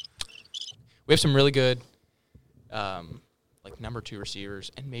 We have some really good, number 2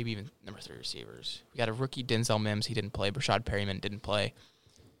 receivers and maybe even number 3 receivers. We got a rookie, Denzel Mims. He didn't play. Brashad Perryman didn't play.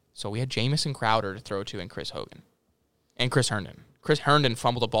 So we had Jamison Crowder to throw to and Chris Hogan. And Chris Herndon. Chris Herndon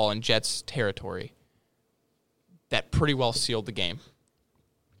fumbled a ball in Jets territory that pretty well sealed the game.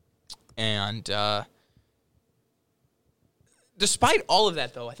 And despite all of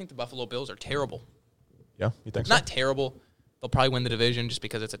that, though, I think the Buffalo Bills are terrible. Yeah, you think so? Not terrible. They'll probably win the division just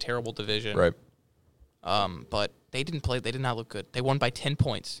because it's a terrible division. Right. But they didn't play. They did not look good. They won by 10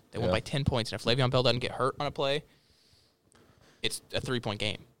 points. Won by 10 points. And if Le'Veon Bell doesn't get hurt on a play, it's a 3-point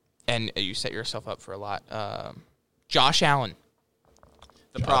game. And you set yourself up for a lot. Josh Allen.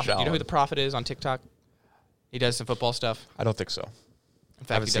 The Prophet. You know who the Prophet is on TikTok? He does some football stuff. I don't think so. In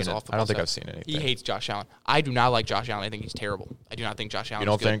fact, he does all football stuff. I don't think I've seen anything. He hates Josh Allen. I do not like Josh Allen. I think he's terrible. I do not think Josh Allen is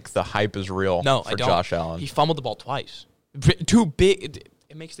good. You don't think the hype is real for Josh Allen? He fumbled the ball twice. Too big.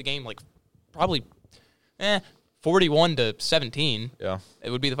 It makes the game probably 41-17. Yeah.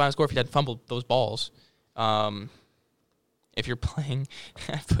 It would be the final score if he hadn't fumbled those balls. If you're playing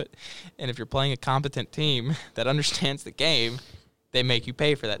if you're playing a competent team that understands the game, they make you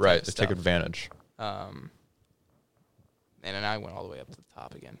pay for that. Right. They stuff. take advantage. And then I went all the way up to the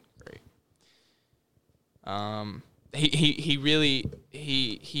top again. Great. He really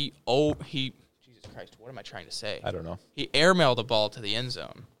Jesus Christ, what am I trying to say? I don't know. He airmailed the ball to the end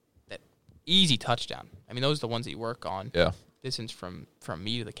zone. That easy touchdown. I mean, those are the ones that you work on. Yeah. Distance from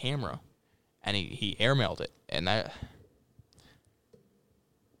me to the camera. And he airmailed it. And I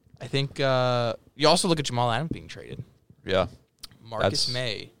think you also look at Jamal Adams being traded. Yeah. Marcus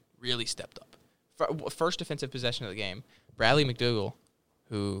May really stepped up. First defensive possession of the game. Bradley McDougall,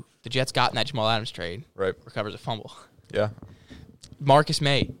 who the Jets got in that Jamal Adams trade, recovers a fumble. Yeah. Marcus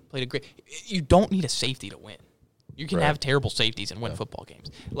May played a great. You don't need a safety to win. You can have terrible safeties and win football games.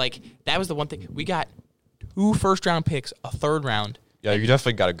 That was the one thing. We got 2 first-round picks, a third round. Yeah, you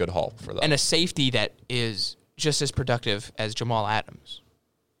definitely got a good haul for that. And a safety that is just as productive as Jamal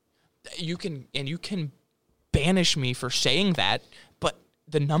You can banish me for saying that, but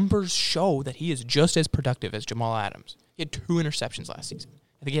the numbers show that he is just as productive as Jamal Adams. He had 2 interceptions last season.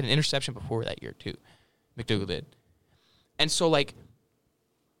 I think he had an interception before that year, too. McDougal did. And so, like,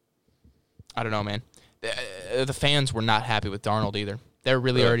 I don't know, man. The fans were not happy with Darnold either. They're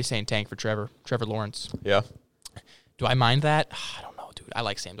really already saying tank for Trevor Lawrence. Yeah. Do I mind that? I don't know, dude. I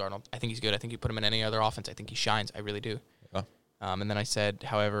like Sam Darnold. I think he's good. I think you put him in any other offense, I think he shines. I really do. Yeah. And then I said,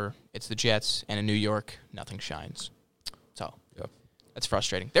 however, it's the Jets, and in New York, nothing shines. So that's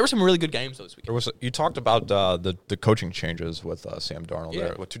frustrating. There were some really good games though this weekend. You talked about the coaching changes with Sam Darnold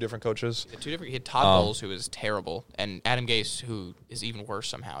there, with 2 different coaches. He had Todd Bowles, who was terrible, and Adam Gase, who is even worse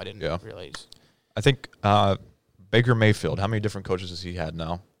somehow. I didn't realize. I think Baker Mayfield, how many different coaches has he had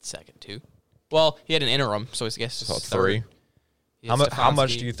now? Second, 2. Well, he had an interim, so I guess it's 3. How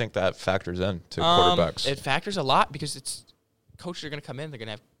much do you think that factors in to quarterbacks? It factors a lot because coaches are going to come in, they're going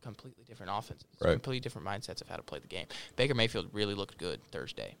to have completely different offenses, completely different mindsets of how to play the game. Baker Mayfield really looked good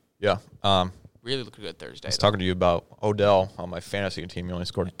Thursday. Yeah. Really looked good Thursday. I was talking to you about Odell on my fantasy team. He only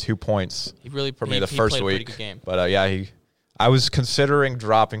scored 2 points for me the first week. Pretty good game. But, I was considering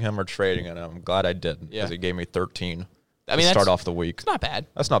dropping him or trading him, and I'm glad I didn't because he gave me 13 to start off the week. It's not bad.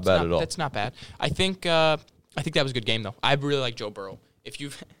 That's not bad at all. That's not bad. I think that was a good game, though. I really like Joe Burrow.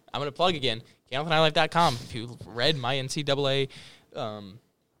 I'm going to plug again, CantonILife.com. If you read my NCAA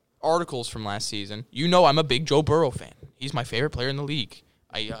articles from last season, you know I'm a big Joe Burrow fan. He's my favorite player in the league.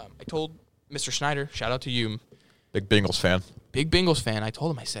 I told Mr. Schneider, shout out to you. Big Bengals fan. Big Bengals fan. I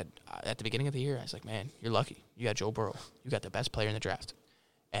told him, I said, at the beginning of the year, I was like, man, you're lucky. You got Joe Burrow. You got the best player in the draft.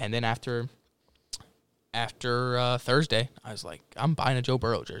 And then after Thursday, I was like, I'm buying a Joe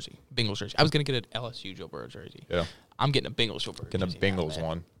Burrow jersey, Bengals jersey. I was going to get an LSU Joe Burrow jersey. Yeah. I'm getting a Bengals Joe Burrow jersey. Getting a Bengals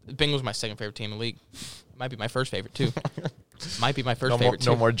one. The Bengals are my second favorite team in the league. Might be my first favorite, too. Might be my first favorite, too.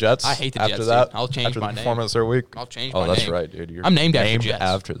 No more Jets? I hate the after Jets, that? dude. I'll change my name. After the performance their week? I'll change my name. Oh, that's right, dude. I'm named after named Jets.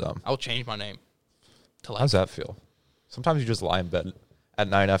 after them. I'll change my name. How does that feel? Sometimes you just lie in bed at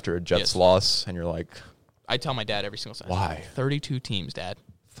night after a Jets loss, and you're like... I tell my dad every single time. Why? 32 teams, Dad.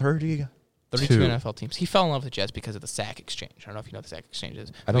 32 NFL teams. He fell in love with the Jets because of the sack exchange. I don't know if you know what the sack exchange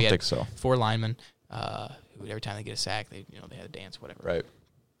is. I don't think so. 4 linemen who every time they get a sack, they had a dance, whatever. Right.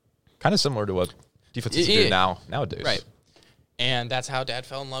 Kind of similar to what defenses do nowadays. Right. And that's how Dad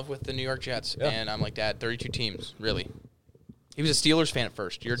fell in love with the New York Jets. Yeah. And I'm like, Dad, 32 teams, really? He was a Steelers fan at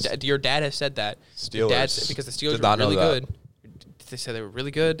first. Your dad has said that. Steelers. Because the Steelers were really good. They said they were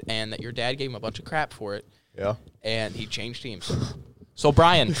really good, and that your dad gave him a bunch of crap for it. Yeah. And he changed teams. So,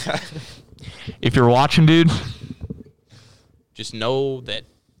 Brian, if you're watching, dude, just know that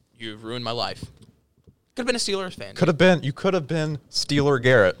you've ruined my life. Could have been a Steelers fan. You could have been Steeler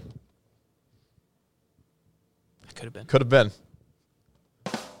Garrett. I could have been.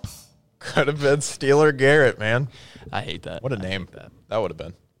 Could have been Steeler Garrett, man. I hate that. What a name. That would have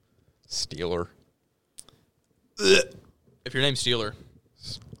been. Steeler. If your name's Steeler.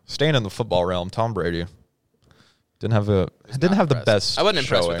 Staying in the football realm, Tom Brady didn't have the best. I wasn't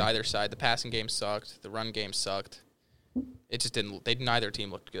impressed showing. with either side. The passing game sucked. The run game sucked. It just didn't. Neither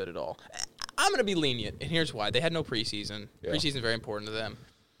team looked good at all. I'm gonna be lenient, and here's why. They had no preseason. Yeah. Preseason is very important to them.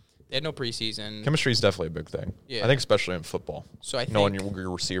 They had no preseason. Chemistry is definitely a big thing. Yeah. I think especially in football. So I think knowing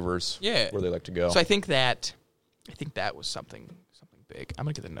your receivers, where they like to go. So I think that was something big. I'm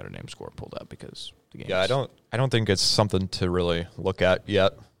gonna get the Notre Dame score pulled up because the game. Yeah, I don't think it's something to really look at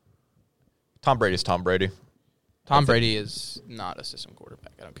yet. Tom Brady's Tom Brady. Tom Brady is not a system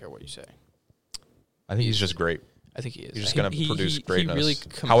quarterback. I don't care what you say. I think he's just great. I think he is. He's just going to produce greatness really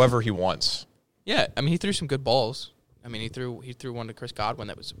however he wants. Yeah, I mean, he threw some good balls. I mean, he threw one to Chris Godwin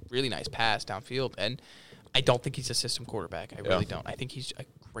that was a really nice pass downfield, and I don't think he's a system quarterback. I really don't. I think he's a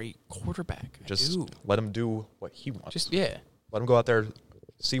great quarterback. Just let him do what he wants. Let him go out there,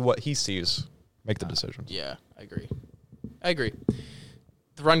 see what he sees, make the decisions. Yeah, I agree.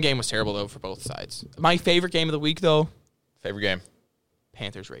 The run game was terrible, though, for both sides. My favorite game of the week, though. Favorite game?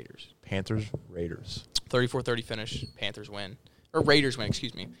 Panthers-Raiders. 34-30 finish. Panthers win. Or Raiders win,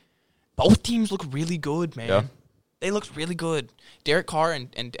 excuse me. Both teams look really good, man. Yeah. They looked really good. Derek Carr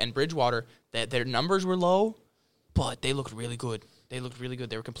and Bridgewater, their numbers were low, but they looked really good. They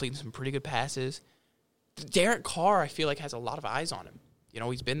were completing some pretty good passes. Derek Carr, I feel like, has a lot of eyes on him.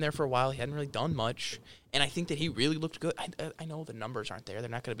 He's been there for a while. He hadn't really done much. And I think that he really looked good. I know the numbers aren't there. They're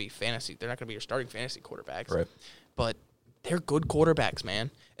not going to be fantasy. They're not going to be your starting fantasy quarterbacks. Right. But they're good quarterbacks,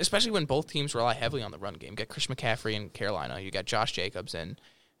 man. Especially when both teams rely heavily on the run game. You got Chris McCaffrey in Carolina. You got Josh Jacobs in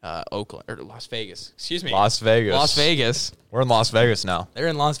Oakland or Las Vegas. Excuse me. Las Vegas. We're in Las Vegas now. They're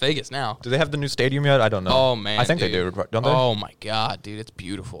in Las Vegas now. Do they have the new stadium yet? I don't know. Oh, man. I think they do, don't they? Oh, my God, dude. It's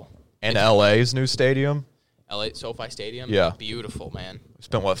beautiful. And LA's new stadium? LA SoFi Stadium. Yeah. Beautiful, man.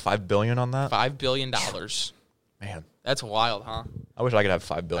 Spent what, $5 billion on that? $5 billion. Man, That's wild, huh? I wish I could have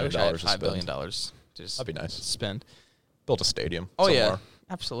 $5 billion. I wish I had $5 to billion spend. to just That'd be nice. spend. Built a stadium. Oh, somewhere. yeah.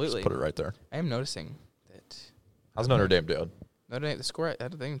 Absolutely. Just put it right there. I am noticing that How's Notre Dame doing? Notre Dame, the score, I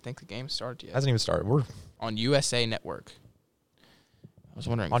don't even think the game started yet. Hasn't even started. We're On USA Network. I was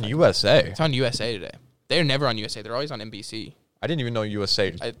wondering. on USA. It's on USA today. They're never on USA. They're always on NBC. I didn't even know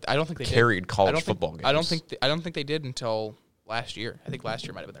USA I don't think they carried did. college football games. I don't think they did until last year. I think last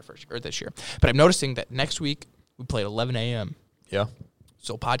year might have been their first year, or this year. But I'm noticing that next week we play at 11 a.m. Yeah.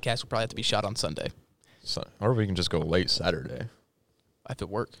 So podcast will probably have to be shot on Sunday. So, or we can just go late Saturday. I have to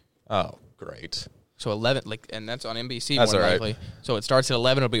work. Oh, great. So 11, and that's on NBC That's more all right. likely. So it starts at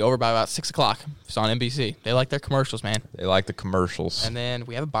 11. It'll be over by about 6 o'clock. It's on NBC. They like their commercials, man. They like the commercials. And then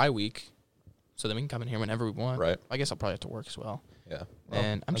we have a bye week, so then we can come in here whenever we want. Right. I guess I'll probably have to work as well. Yeah.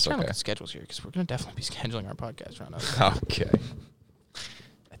 And I'm just trying to okay. look at schedules here because we're going to definitely be scheduling our podcast around now. Okay.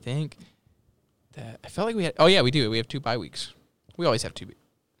 I think that I felt like we had. Oh yeah, we do. We have 2 bye weeks. We always have 2.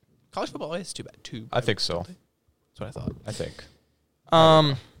 College football always has 2 2. I think so. That's what I thought. I think.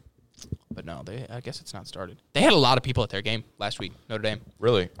 But no, I guess it's not started. They had a lot of people at their game last week. Notre Dame.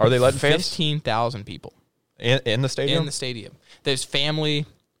 Really? Are they letting fans 15,000 people in the stadium? in the stadium. There's family.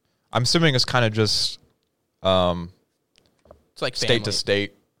 I'm assuming it's kind of just It's like family. state to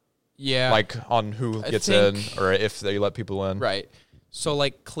state, Yeah. like on who I gets think- in or if they let people in. Right. So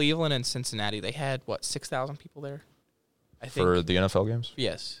like Cleveland and Cincinnati, they had 6,000 people there. I think. For the NFL games?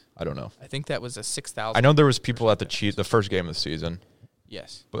 Yes. I don't know. I think that was a 6,000. I know there was people at the first game of the season,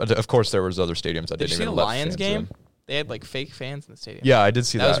 Yes. but of course there was other stadiums that Did you didn't see even the let Lions fans game? in. They had like fake fans in the stadium. Yeah, I did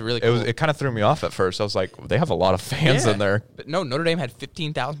see that. That was really cool. It kind of threw me off at first. I was like, they have a lot of fans Yeah. in there. But no, Notre Dame had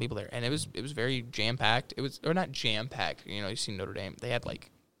 15,000 people there, and it was very jam packed. It was or not jam packed. You know, you see Notre Dame. They had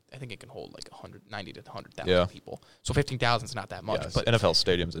I think it can hold 190 to 100,000 Yeah. people. So 15,000 is not that much. Yeah, but NFL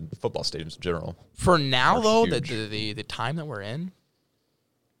stadiums and football stadiums in general. for now, are though, huge. the time that we're in,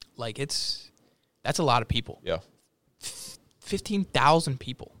 that's a lot of people. Yeah. 15,000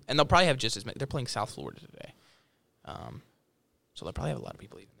 people, and they'll probably have just as many. They're playing South Florida today, so they'll probably have a lot of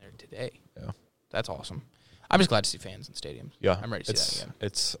people even there today. Yeah. That's awesome. I'm just glad to see fans in stadiums. Yeah. I'm ready to see that again.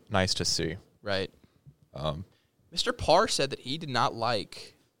 It's nice to see. Right. Um, Mr. Parr said that he did not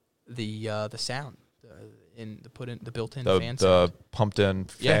like the sound the built-in fan the sound. pumped in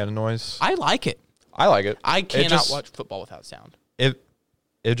Yeah. fan noise. I like it. I like it. I It cannot just- watch football without sound.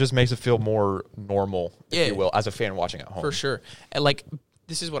 It just makes it feel more normal, if Yeah. you will, as a fan watching at home. For sure. And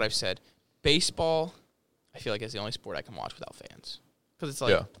this is what I've said. Baseball, I feel like is the only sport I can watch without fans. Because it's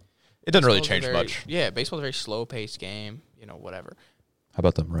like Yeah. It doesn't really baseball's a change very- much. Yeah, baseball's a very slow-paced game. Whatever. How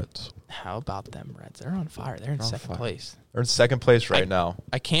about them Reds? How about them Reds? They're on fire. They're in They're on second fire. place. They're in second place right now.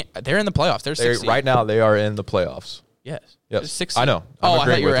 I can't. They're in the playoffs. They're 6 Right now, they are in the playoffs. Yes. Yes. They're 6 I know. Oh, I'm I thought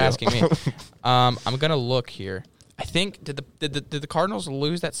agreeing you were with asking me. I'm gonna look here. I think did the Cardinals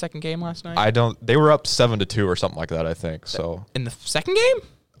lose that second game last night? They were up 7-2 or something like that, I think. So In the second game?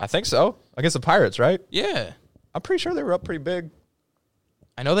 I think so. Against the Pirates, right? Yeah. I'm pretty sure they were up pretty big.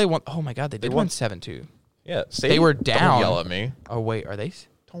 I know they won. Oh my God, they did won. win 7-2. Yeah. They were Don't down. yell at me. Oh wait, are they?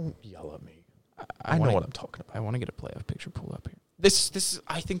 Don't yell at me. I I know wanna- what I'm talking about. I want to get a playoff picture pulled up here. This is.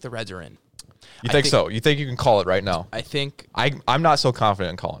 I think the Reds are in. You I think so? You think you can call it right now? I think. I'm not so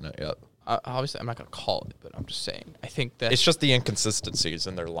confident in calling it yet. Obviously, I'm not gonna call it, but I'm just saying. I think that. It's just the inconsistencies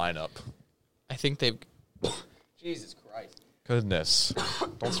in their lineup. I think they've. Jesus Christ. Goodness.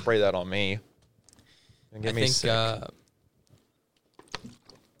 Don't spray that on me. And get I me think. sick.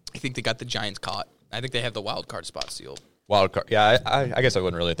 I think they got the Giants caught. I think they have the wild card spot sealed. Wild card. Yeah, I guess I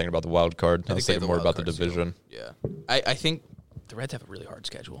wasn't really thinking about the wild card. I was they have thinking more wild about the card sealed. division. Yeah. I think the Reds have a really hard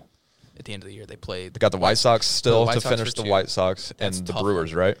schedule. At the end of the year, they play. They got the White Sox still White to Sox finish for the 2. White Sox That's and the tough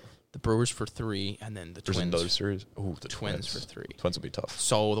Brewers, one. right? The Brewers for 3, and then the There's Twins. another series. Ooh, the Twins for 3. Twins will be tough.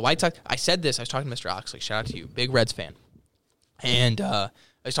 So the White Sox. I said this. I was talking to Mr. Oxley. Shout out to you, big Reds fan. And I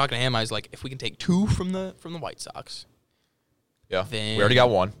was talking to him. I was like, if we can take 2 from the White Sox, Yeah, Then- we already got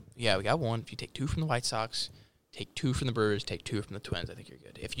one. yeah, we got 1. If you take 2 from the White Sox, take 2 from the Brewers, take 2 from the Twins, I think you're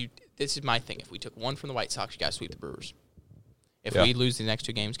good. This is my thing. If we took 1 from the White Sox, you got to sweep the Brewers. If Yeah. we lose the next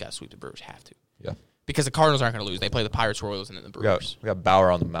 2 games, got to sweep the Brewers. Have to. Yeah, Because the Cardinals aren't going to lose. They play the Pirates, Royals, and then the Brewers. we got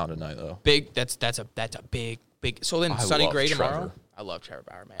Bauer on the mound tonight though. Big. That's a big. So then I Sonny love Gray tomorrow. Trevor. I love Trevor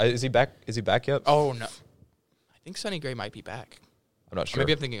Bauer, man. Is he back? Is he back yet? Oh no, I think Sonny Gray might be back. I'm not Or sure.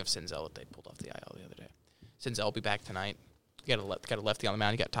 maybe I'm thinking of Senzel if they pulled off the IL the other day. Senzel will be back tonight. You got a lefty on the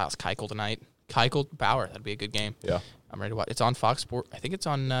mound. You got Tyler Keuchel tonight. Keuchel Bauer. That'd be a good game. Yeah, I'm ready to watch. It's on Fox Sport. I think it's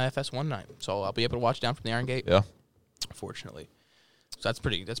on FS1 night, so I'll be able to watch it down from the Iron Gate. yeah. Fortunately. So that's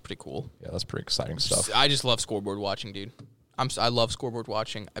pretty cool. Yeah, that's pretty exciting stuff. I just love scoreboard watching, dude. I love scoreboard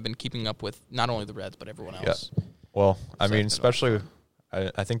watching. I've been keeping up with not only the Reds but everyone else. Yeah. Well, I mean, especially,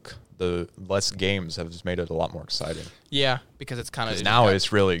 I think the less games have just made it a lot more exciting. Yeah, because it's kind of now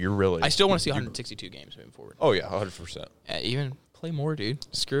it's really you're really. I still want to see 162 games moving forward. Oh yeah, 100%. Even play more, dude.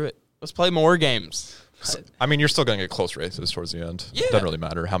 Screw it. Let's play more games. I mean, you're still going to get close races towards the end. Yeah. It doesn't really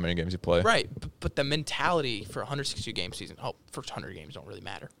matter how many games you play. Right, but the mentality for 162 game season. First 100 games don't really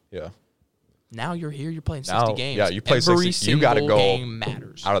matter. Yeah. Now you're here. You're playing 60 games. Yeah, you play Every 60. You got to go game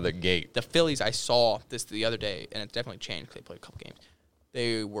matters. out of the gate. The Phillies, I saw this the other day, and it's definitely changed because they played a couple games.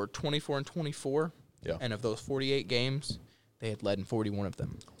 They were 24-24. Yeah. And of those 48 games, they had led in 41 of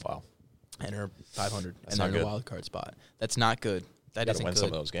them. Wow. And are 500. That's and not they're in good. a wild card spot. That's not good. That Got isn't to win good. some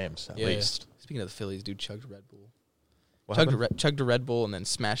of those games at Yeah. least. Speaking of the Phillies, dude chugged a Red Bull. What Chugged a Red Bull and then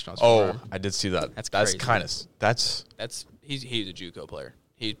smashed on his Oh, forearm. I did see that. That's That's crazy. kind of He's a JUCO player.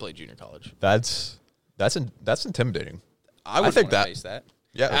 He played junior college. that's intimidating. I would think want to that- face that.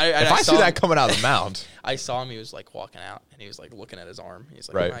 Yeah, If if I see saw that him- coming out of the mound, I saw him. He was like walking out, and he was like looking at his arm. He's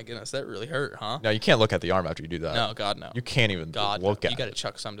like, Right. "Oh my goodness, that really hurt, huh?" no, you can't look at the arm after you do that. No, God, no. You can't even God, look no. at You got to it.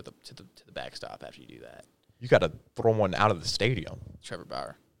 chuck some to the backstop after you do that. You got to throw one out of the stadium. Trevor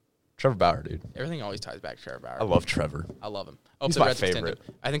Bauer. Trevor Bauer, dude. Everything always ties back to Trevor Bauer. I love Trevor. I love him. I hope He's the my Reds extend favorite.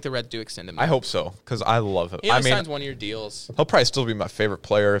 him. I think the Reds do extend him. I hope so because I love him. He I always mean, signs 1-year deals. he'll probably still be my favorite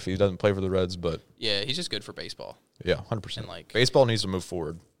player if he doesn't play for the Reds, but Yeah, he's just good for baseball. yeah, 100%. And, like- Baseball needs to move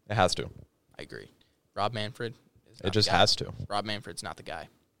forward. It has to. I agree. Rob Manfred. Is not It just the guy. has to. Rob Manfred's not the guy.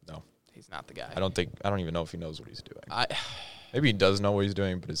 No, He's not the guy. I don't even know if he knows what he's doing. I Maybe he does know what he's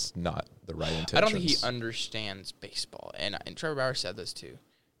doing, but it's not the right intentions. I don't think he understands baseball. And Trevor Bauer said this too.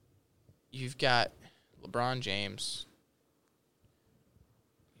 You've got LeBron James.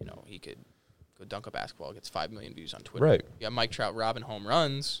 You know, he could go dunk a basketball, gets 5 million views on Twitter. Right. You got Mike Trout robbing home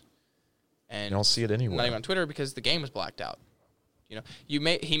runs. And You don't see it anywhere. not even on Twitter because the game was blacked out. You know,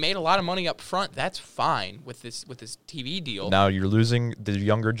 he made a lot of money up front. That's fine with this TV deal. Now you're losing the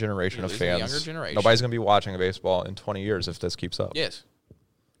younger generation You're of losing the fans. younger generation. Nobody's going to be watching baseball in 20 years if this keeps up. Yes.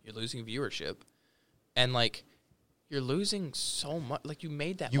 You're losing viewership. And, like, you're losing so much. Like, you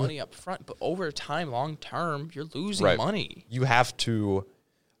made that money up front, but over time, long term, you're losing Right. money. You have to,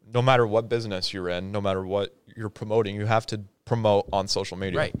 no matter what business you're in, no matter what you're promoting, you have to promote on social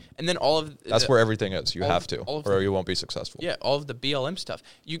media. Right. And then all of That's where everything is. You all have of- to, all of or the- you won't be successful. Yeah, all of the BLM stuff.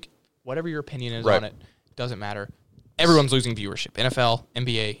 Whatever your opinion is Right. on it, doesn't matter. Everyone's losing viewership. NFL,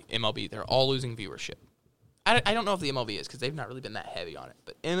 NBA, MLB, they're all losing viewership. I don't know if the MLB is because they've not really been that heavy on it.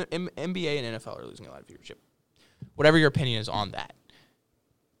 But NBA and NFL are losing a lot of viewership. Whatever your opinion is on that,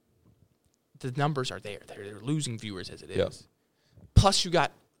 the numbers are there. They're losing viewers as it is. Yeah. Plus, you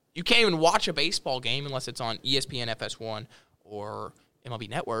can't even watch a baseball game unless it's on ESPN, FS1, or MLB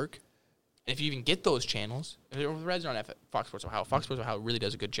Network. And if you even get those channels, the Reds are on Fox Sports Ohio. Fox Sports Ohio really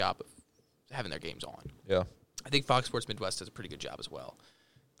does a good job of having their games on. Yeah. I think Fox Sports Midwest does a pretty good job as well.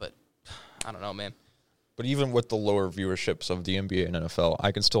 But I don't know, man. But even with the lower viewerships of the NBA and NFL,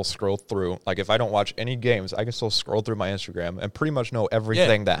 I can still scroll through. Like, if I don't watch any games, I can still scroll through my Instagram and pretty much know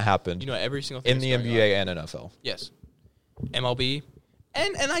everything that happened You know every single thing in the that's going NBA on. and NFL. Yes. MLB.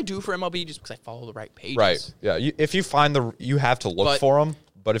 And I do for MLB just because I follow the right pages. Right. Yeah. If you find you have to look But- for them.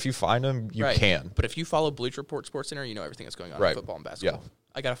 But if you find them, you Right. can. But if you follow Bleacher Report Sports Center, you know everything that's going on Right. in football and basketball. Yeah.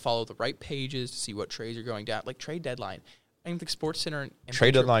 I got to follow the right pages to see what trades are going down. Like trade deadline. I even think Sports Center and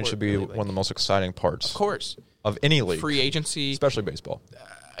Trade Bleacher deadline Report should be really, one of the most exciting parts Of course. of any league, Free agency. especially baseball.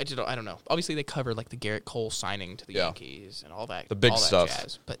 I don't know. Obviously, they covered like the Garrett Cole signing to the Yeah. Yankees and all that. The big all that stuff,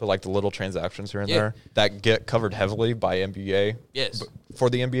 jazz. But but like the little transactions here and Yeah. there that get covered heavily by NBA. yes, For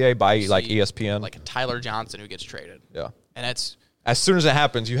the NBA, by like See, ESPN. like a Tyler Johnson who gets traded, yeah. and that's As soon as it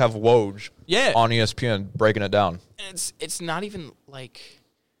happens, you have Woj yeah, on ESPN breaking it down. and it's not even like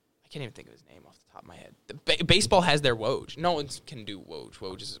I can't even think of his name off the top of my head. Baseball has their Woj. No one can do Woj.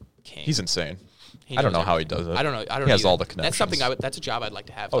 Woj is a king. He's insane. He I don't knows know how he everything. does it. I don't know. I don't. He has either. all the That's something connections. That's a job I'd like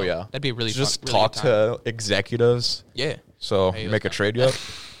to have. Oh though. yeah, that'd be a really just fun, really talk good time. to executives. Yeah. So Hey, make a let's trade yet?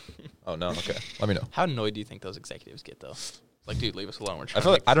 Oh no. Okay. Let me know. How annoyed do you think those executives get though? Like, dude, leave us alone. We're trying. I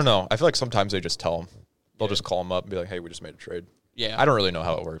feel to like I don't know. I feel like sometimes they just tell them. They'll Yeah. just call them up and be like, "Hey, we just made a trade." yeah. I don't really know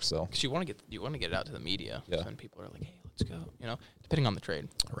how it works though. Because you want to get it out to the media. Yeah. So then people are like, hey, let's go. You know, depending on the trade.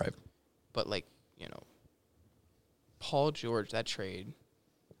 Right. But like, you know, Paul George, that trade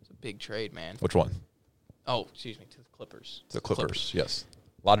was a big trade, man. Which one? Oh, excuse me, to the Clippers. The Clippers. Yes.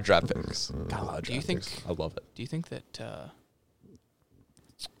 A lot of draft picks. Got a lot of Do you draft think- picks. I love it. Do you think that?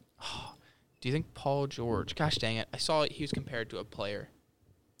 Do you think Paul George? Gosh dang it! I saw he was compared to a player.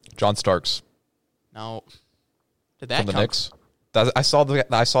 John Starks No. Did that from the come? Knicks. I saw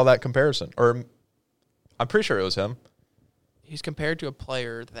that comparison, or I'm pretty sure it was him. He's compared to a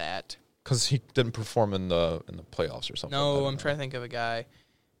player that because he didn't perform in the playoffs or something. No, I'm trying to think of a guy.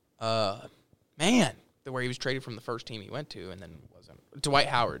 Where he was traded from the first team he went to, and then wasn't. Dwight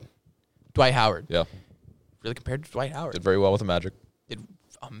Howard. Yeah, really compared to Dwight Howard. Did very well with the Magic.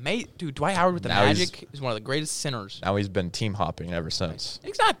 Dude, Dwight Howard with the Magic is one of the greatest centers. Now he's been team hopping ever since.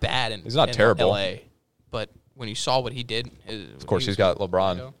 He's not bad. He's not terrible. LA, but when you saw what he did, of course he's got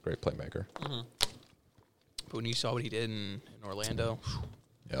LeBron, great playmaker. Mm-hmm. But when you saw what he did in Orlando,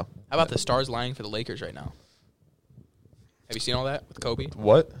 yeah. How about the stars lying for the Lakers right now? Have you seen all that with Kobe?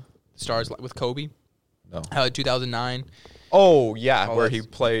 What? Stars with Kobe? No. How in 2009? Oh yeah, where he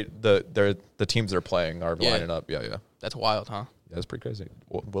played the teams they're playing are lining up. Yeah. That's wild, huh? Yeah, that's pretty crazy.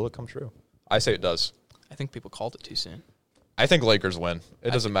 Will it come true? I say it does. I think people called it too soon. I think Lakers win.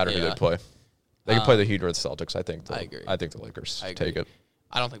 It doesn't matter who they play. They can play the Heat or the Celtics. I agree. I think the Lakers take it.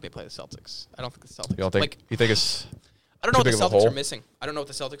 I don't think they play the Celtics. I don't think the Celtics. You don't think? You think it's? I don't know what the Celtics are missing. I don't know what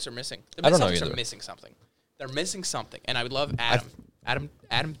the Celtics are missing. The Celtics are missing something. They're missing something, and I would love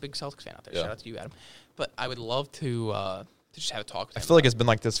Adam's big Celtics fan out there. Yeah. Shout out to you, Adam. But I would love to just have a talk with him. I feel like it's been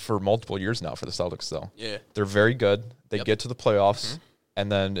like this for multiple years now for the Celtics, though. Yeah. They're very good. They get to the playoffs,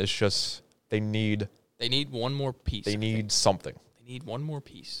 and then it's just they need one more piece. They need something. They need one more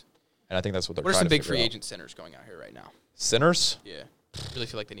piece. And I think that's what they're trying to figure out. What are some big free agent centers going out here right now? Centers? Yeah. I really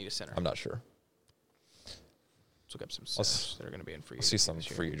feel like they need a center. I'm not sure. Let's look up some centers that are going to be in free agents. Let's see some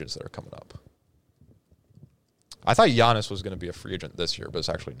free agents that are coming up. I thought Giannis was going to be a free agent this year, but it's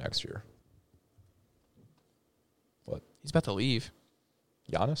actually next year. What? He's about to leave.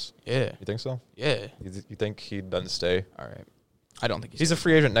 Giannis? Yeah. You think so? Yeah. You think he doesn't stay? All right. I don't think he's a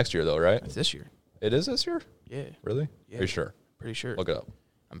free agent next year, though, right? It's this year. It is this year? Yeah. Really? Yeah. Are you sure? Pretty sure. Look it up.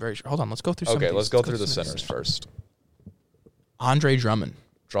 I'm very sure. Hold on. Let's go through some of these. Okay, let's go through the centers first. Andre Drummond.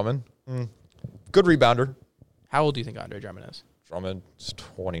 Good rebounder. How old do you think Andre Drummond is? Drummond's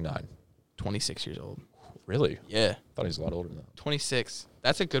 29. 26 years old. Really? Yeah. I thought he was a lot older than that. 26.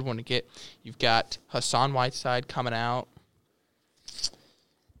 That's a good one to get. You've got Whiteside coming out.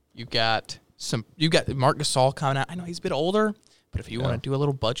 You've got Marc Gasol coming out. I know he's a bit older, but if you want to do a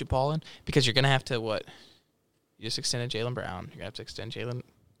little budget balling, because you're going to have to you just extended Jaylen Brown. You're going to have to extend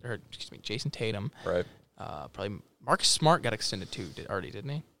Jason Tatum. Right. Probably Marcus Smart got extended too, didn't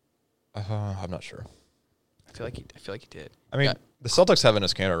he? I'm not sure. I feel like he did. I mean, the Celtics have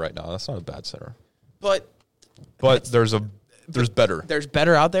Enes Kanter right now. That's not a bad center. But there's better. There's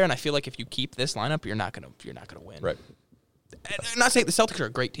better out there, and I feel like if you keep this lineup, you're not gonna win. Right. And I'm not saying the Celtics are a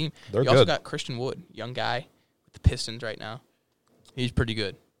great team. They're you good. also got Christian Wood, young guy with the Pistons right now. He's pretty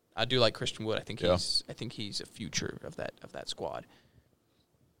good. I do like Christian Wood. I think he's a future of that squad.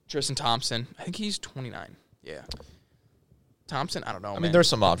 Tristan Thompson, I think he's 29. Yeah. Thompson, I don't know. I mean, there's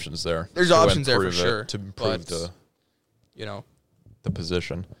some options there. There's options there for sure to improve the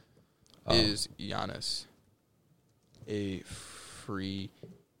position. Is Giannis a free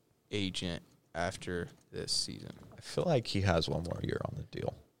agent after this season? I feel like he has one more year on the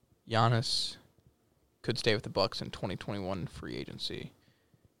deal. Giannis could stay with the Bucks in 2021 free agency.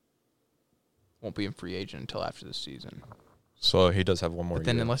 Won't be in free agent until after this season. So he does have one more year.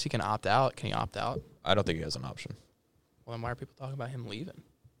 Then year. Unless he can opt out, can he opt out? I don't think he has an option. Well, then why are people talking about him leaving?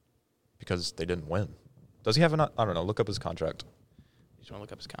 Because they didn't win. Does he have an? I don't know. Look up his contract. You just want to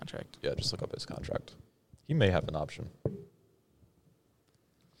look up his contract? Yeah, just look up his contract. He may have an option.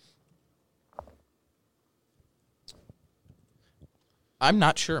 I'm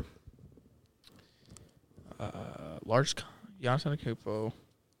not sure. Giannis Antetokounmpo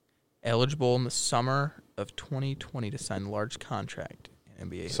eligible in the summer of 2020 to sign a large contract in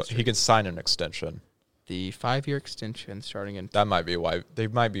NBA history. So he can sign an extension. The 5-year extension starting in... That might be why. They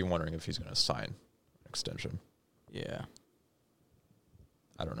might be wondering if he's going to sign an extension. Yeah.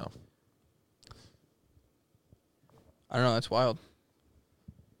 I don't know. That's wild.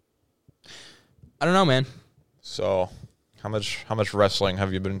 I don't know, man. So, how much wrestling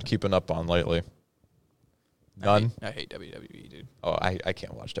have you been keeping up on lately? None? I hate WWE, dude. Oh, I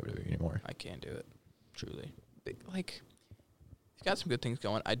can't watch WWE anymore. I can't do it. Truly. He's got some good things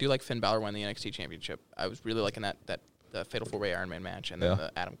going. I do like Finn Balor winning the NXT Championship. I was really liking the Fatal 4-Way Iron Man match and then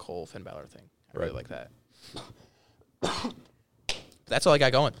the Adam Cole Finn Balor thing. I really like that. That's all I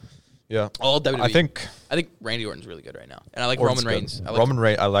got going. Yeah. All WWE. I think Randy Orton's really good right now. And I like Roman Reigns. I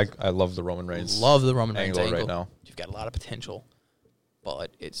love the Roman Reigns. Love the Roman Reigns angle right now. You've got a lot of potential,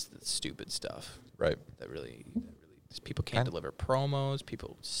 but it's the stupid stuff. Right. That really people can't deliver promos.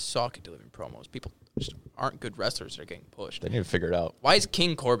 People suck at delivering promos. People just aren't good wrestlers that are getting pushed. They need to figure it out. Why is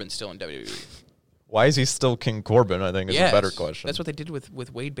King Corbin still in WWE? Why is he still King Corbin? I think is a better question. That's what they did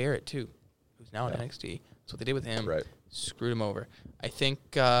with Wade Barrett too, who's now in NXT. That's what they did with him. Right. Screwed him over. I think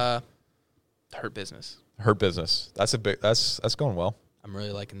Hurt Business. Hurt Business. That's going well. I'm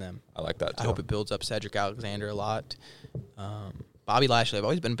really liking them. I like that too. I hope it builds up Cedric Alexander a lot. Bobby Lashley. I've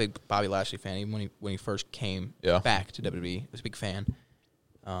always been a big Bobby Lashley fan. Even when he first came back to WWE, I was a big fan.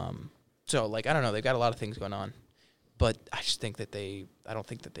 So like I don't know. They've got a lot of things going on, but I just think that I don't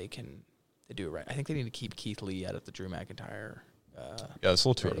think that they can. They do it right. I think they need to keep Keith Lee out of the Drew McIntyre. Yeah, it's a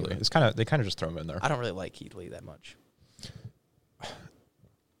little too early. They kind of just throw him in there. I don't really like Keith Lee that much.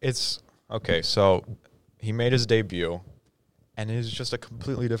 It's okay. So he made his debut, and he's just a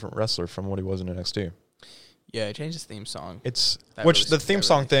completely different wrestler from what he was in NXT. Yeah, he changed his theme song. The theme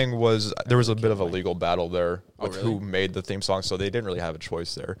song thing was there was a bit of a legal battle there with who made the theme song, so they didn't really have a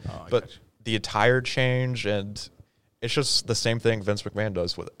choice there. But the attire change, and it's just the same thing Vince McMahon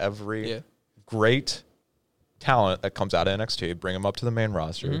does with every great talent that comes out of NXT, bring them up to the main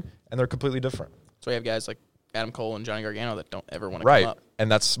roster, and they're completely different. So we have guys like Adam Cole and Johnny Gargano that don't ever want to come up. And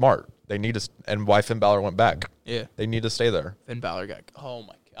that's smart. They need to, and why Finn Balor went back. Yeah. They need to stay there. Finn Balor oh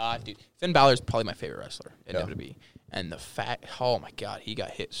my God, dude. Finn Balor is probably my favorite wrestler in WWE. And the fact, oh my God, he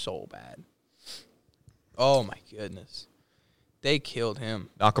got hit so bad. Oh my goodness. They killed him.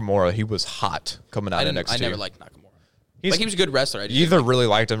 Nakamura, he was hot coming out of NXT. I never liked Nakamura. He was a good wrestler. You either really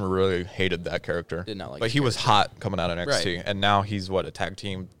liked him or really hated that character. Did not like. But he was hot coming out of NXT, and now he's a tag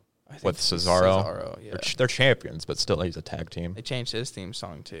team with Cesaro. Yeah. They're champions, but still he's a tag team. They changed his theme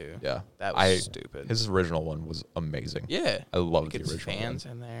song too. Yeah, that was stupid. His original one was amazing. Yeah, I loved the original. Fans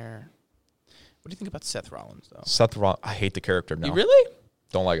in there. What do you think about Seth Rollins though? Seth Rollins, I hate the character now. You really?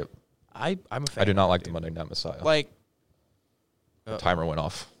 Don't like it. I'm a fan. I do not like the Monday Night Messiah. Like, the timer went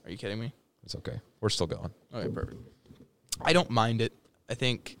off. Are you kidding me? It's okay. We're still going. Okay, perfect. I don't mind it. I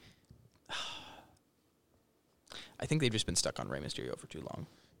think they've just been stuck on Rey Mysterio for too long.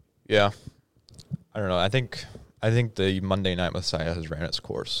 Yeah. I don't know. I think the Monday Night Messiah has ran its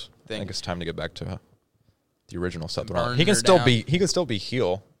course. I think it's time to get back to the original Seth Rollins. He can still be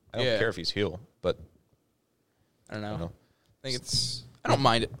heel. I don't care if he's heel, but I don't know. I don't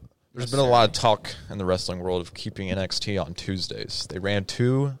mind it. There's been a lot of talk in the wrestling world of keeping NXT on Tuesdays. They ran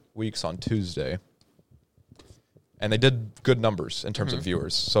 2 weeks on Tuesday. And they did good numbers in terms of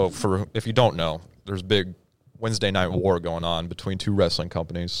viewers. So if you don't know, there's big Wednesday night war going on between 2 wrestling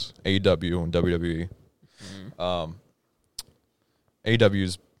companies, AEW and WWE.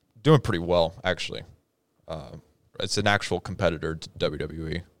 AEW's doing pretty well, actually. It's an actual competitor to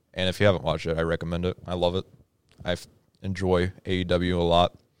WWE. And if you haven't watched it, I recommend it. I love it. I enjoy AEW a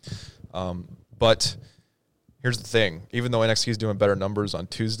lot. But here's the thing. Even though NXT is doing better numbers on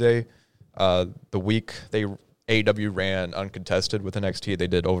Tuesday, the week AEW ran uncontested with NXT, they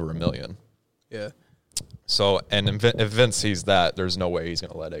did over 1 million. Yeah. So, and if Vince sees that, there's no way he's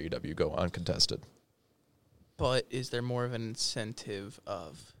going to let AEW go uncontested. But is there more of an incentive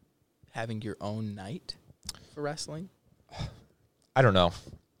of having your own night for wrestling? I don't know.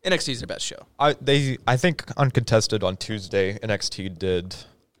 NXT is the best show. I think uncontested on Tuesday, NXT did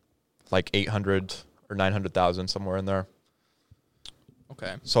like 800 or 900,000, somewhere in there.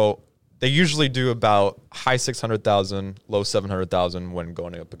 Okay. So they usually do about high 600,000, low 700,000 when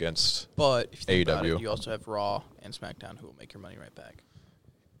going up against AEW. But if you think about it, you also have Raw and SmackDown who will make your money right back.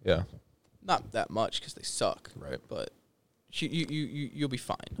 Yeah. Not that much because they suck. Right. But you'll be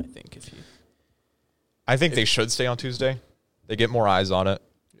fine, I think, if you... I think they should stay on Tuesday. They get more eyes on it.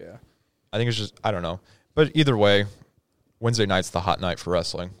 Yeah. I think it's just, I don't know. But either way, Wednesday night's the hot night for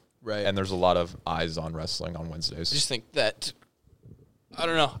wrestling. Right. And there's a lot of eyes on wrestling on Wednesdays. I just think that, I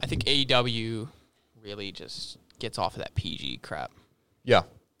don't know, I think AEW really just gets off of that PG crap. Yeah.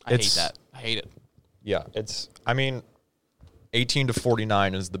 I hate that. I hate it. Yeah. 18 to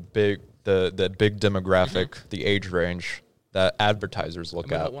 49 is the big demographic, the age range that advertisers look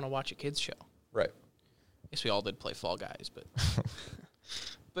we at. don't want to watch a kids show. Right. I guess we all did play Fall Guys, but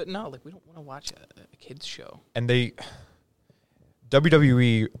but no, like we don't want to watch a kids show. And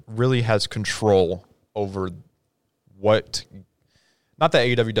WWE really has control over what, not that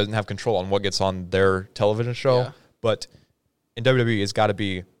AEW doesn't have control on what gets on their television show, but in WWE it's got to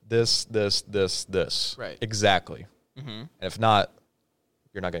be this. Right. Exactly. Mm-hmm. And if not,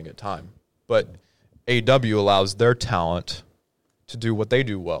 you're not going to get time. But AEW allows their talent to do what they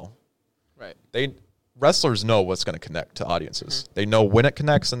do well. Right. Wrestlers know what's going to connect to audiences. Mm-hmm. They know when it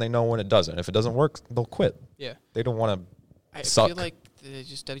connects and they know when it doesn't. If it doesn't work, they'll quit. Yeah. They don't want to suck. I feel like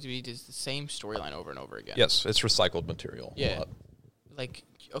just WWE does the same storyline over and over again. Yes, it's recycled material. Yeah. A lot. Like,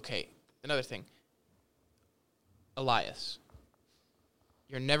 okay, another thing. Elias.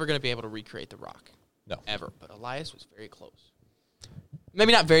 you're never going to be able to recreate The Rock. No. Ever. But Elias was very close.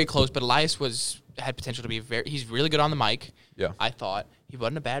 Maybe not very close, but Elias had potential to be he's really good on the mic. Yeah. I thought. He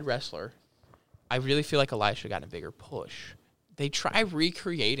wasn't a bad wrestler. I really feel like Elias should have gotten a bigger push. They try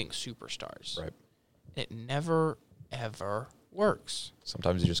recreating superstars. Right. It never, ever works.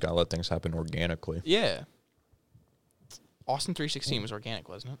 Sometimes you just got to let things happen organically. Yeah. Austin 316 was organic,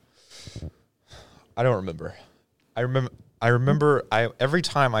 wasn't it? I don't remember. I remember every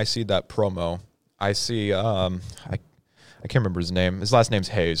time I see that promo, I see I can't remember his name. His last name's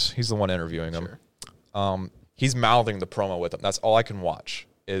Hayes. He's the one interviewing him. Sure. He's mouthing the promo with him. That's all I can watch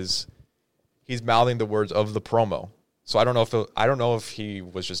is he's mouthing the words of the promo. So I don't know if he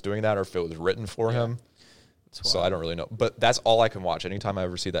was just doing that or if it was written for him. So I don't really know. But that's all I can watch. Anytime I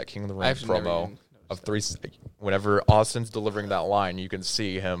ever see that King of the Ring promo of whenever Austin's delivering that line, you can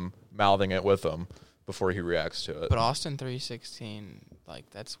see him mouthing it with him before he reacts to it. But Austin 316, like,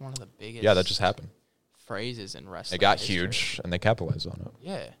 that's one of the biggest that just happened. Phrases in wrestling. It got history. huge, and they capitalized on it.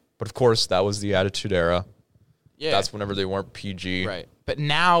 Yeah. But, of course, that was the Attitude Era. Yeah. That's whenever they weren't PG. Right. But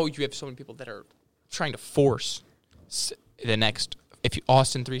now you have so many people that are trying to force the next,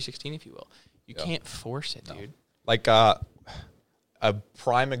 Austin 316, if you will. You can't force it, dude. Like, a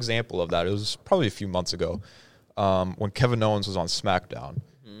prime example of that, it was probably a few months ago when Kevin Owens was on SmackDown,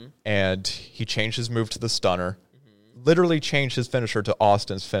 and he changed his move to the stunner, literally changed his finisher to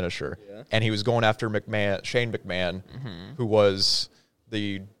Austin's finisher, and he was going after Shane McMahon, who was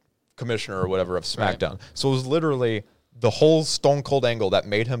the commissioner or whatever of SmackDown. Right. So it was literally the whole Stone Cold angle that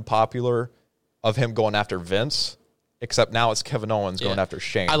made him popular of him going after Vince. Except now it's Kevin Owens going after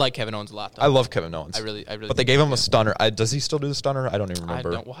Shane. I like Kevin Owens a lot, though. I love Kevin Owens. I really. But they gave him a stunner. Does he still do the stunner? I don't even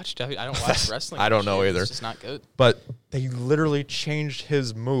remember. I don't watch wrestling. I don't know either. It's just not good. But they literally changed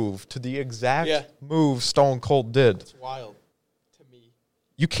his move to the exact move Stone Cold did. It's wild to me.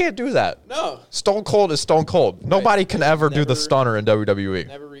 You can't do that. No. Stone Cold is Stone Cold. Right. Nobody can ever do the stunner in WWE.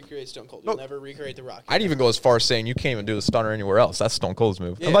 Never recreate Stone Cold. You'll never recreate The Rock. I'd even go as far as saying you can't even do the stunner anywhere else. That's Stone Cold's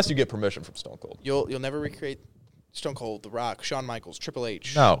move. Yeah. Unless you get permission from Stone Cold. You'll never recreate Stone Cold, The Rock, Shawn Michaels, Triple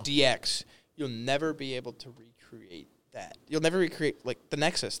H, DX. You'll never be able to recreate that. You'll never recreate, like, the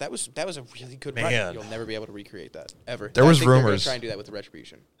Nexus. That was a really good run. You'll never be able to recreate that, ever. There was rumors. They're going to try and do that with the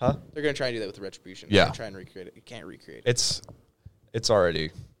Retribution. Huh? They're going to try and do that with the Retribution. Yeah. They're going to try and recreate it. You can't recreate it. It's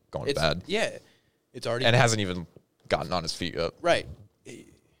already going bad. Yeah. It's already And it hasn't even gotten on his feet yet. Right.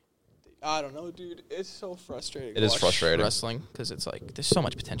 I don't know, dude. It's so frustrating. It is frustrating. Wrestling, because it's like there's so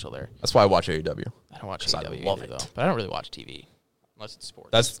much potential there. That's why I watch AEW. I don't watch AEW either, though. But I don't really watch TV unless it's sports.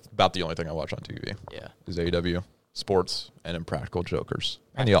 That's about the only thing I watch on TV. Yeah. Is AEW, sports, and Impractical Jokers.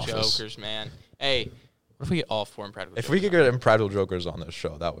 And The Office. Jokers, man. Hey, what if we get all four Impractical Jokers? If we could get Impractical Jokers on this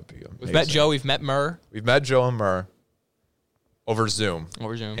show, that would be amazing. We've met Joe. We've met Murr. We've met Joe and Murr over Zoom.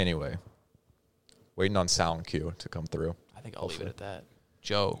 Anyway. Waiting on Sound Q to come through. I think I'll leave it at that.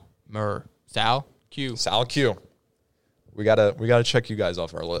 Joe, Murr, Sal Q. Sal Q. We gotta check you guys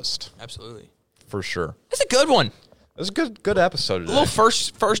off our list. Absolutely. For sure. It's a good one. It was a good episode today. A little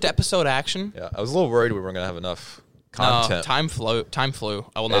first episode action. Yeah, I was a little worried we weren't gonna have enough content. No, time flew.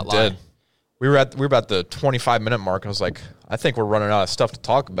 I will not lie. It did. We were about the 25-minute mark. I was like, I think we're running out of stuff to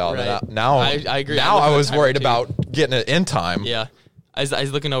talk about. Right. Now I agree. Now I was worried about getting it in time. Yeah. I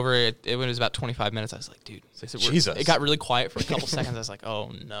was looking over it when it was about 25 minutes. I was like, dude. Jesus. It got really quiet for a couple seconds. I was like,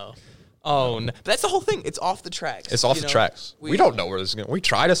 oh, no. Oh, no. But that's the whole thing. It's off the tracks. It's off the tracks. We don't know where this is going. We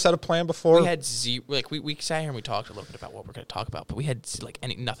tried to set a plan before. We had we sat here and we talked a little bit about what we're going to talk about, but we had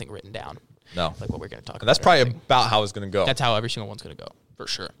nothing written down. No. Like what we're going to talk about. And that's probably about how it's going to go. That's how every single one's going to go, for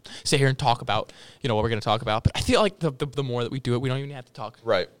sure. Sit here and talk about, what we're going to talk about. But I feel like the more that we do it, we don't even have to talk.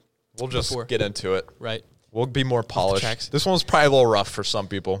 Right. We'll just get into it. Right. We'll be more polished. This one's probably a little rough for some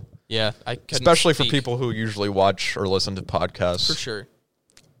people. Yeah. Especially for people who usually watch or listen to podcasts. For sure.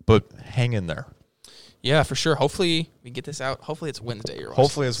 But hang in there. Yeah, for sure. Hopefully we get this out. Hopefully it's Wednesday you're watching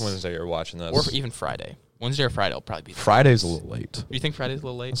Hopefully it's Wednesday you're watching this. Or even Friday. Wednesday or Friday will probably be Friday's a little late. Do you think Friday's a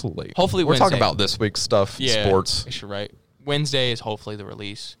little late? It's a little late. Hopefully we're Wednesday. talking about this week's stuff, sports. You're right. Wednesday is hopefully the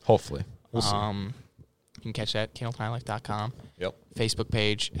release. Hopefully. We'll see. You can catch that at KNLTonHighlife.com. Yep. Facebook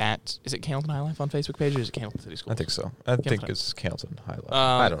page is it Candleton High Life on Facebook page or is it Candleton City Schools? I think so. I think it's Candleton High Life.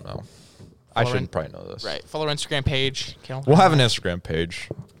 I don't know. I should probably know this. Right. Follow our Instagram page. We'll have an Instagram page.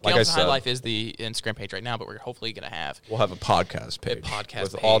 Like I said, High Life is the Instagram page right now, but we're hopefully going to have. We'll have a podcast page.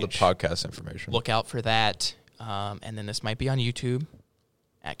 With all the podcast information. Look out for that. And then this might be on YouTube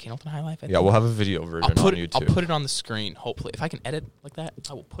at Candleton High Life. Yeah, we'll have a video version on YouTube. I'll put it on the screen, hopefully. If I can edit like that,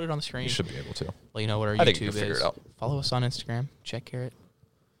 I will put it on the screen. You should be able to. Let you know what our I think YouTube you can figure is. it out. Follow us on Instagram. Check Garrett.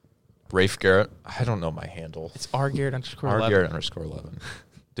 Rafe Garrett. I don't know my handle. It's rgarrett_11. rgarrett_11.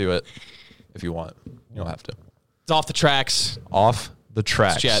 Do it if you want. You don't have to. It's Off the Tracks. Off the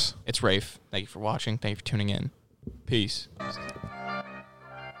Tracks. It's Jet. It's Rafe. Thank you for watching. Thank you for tuning in. Peace.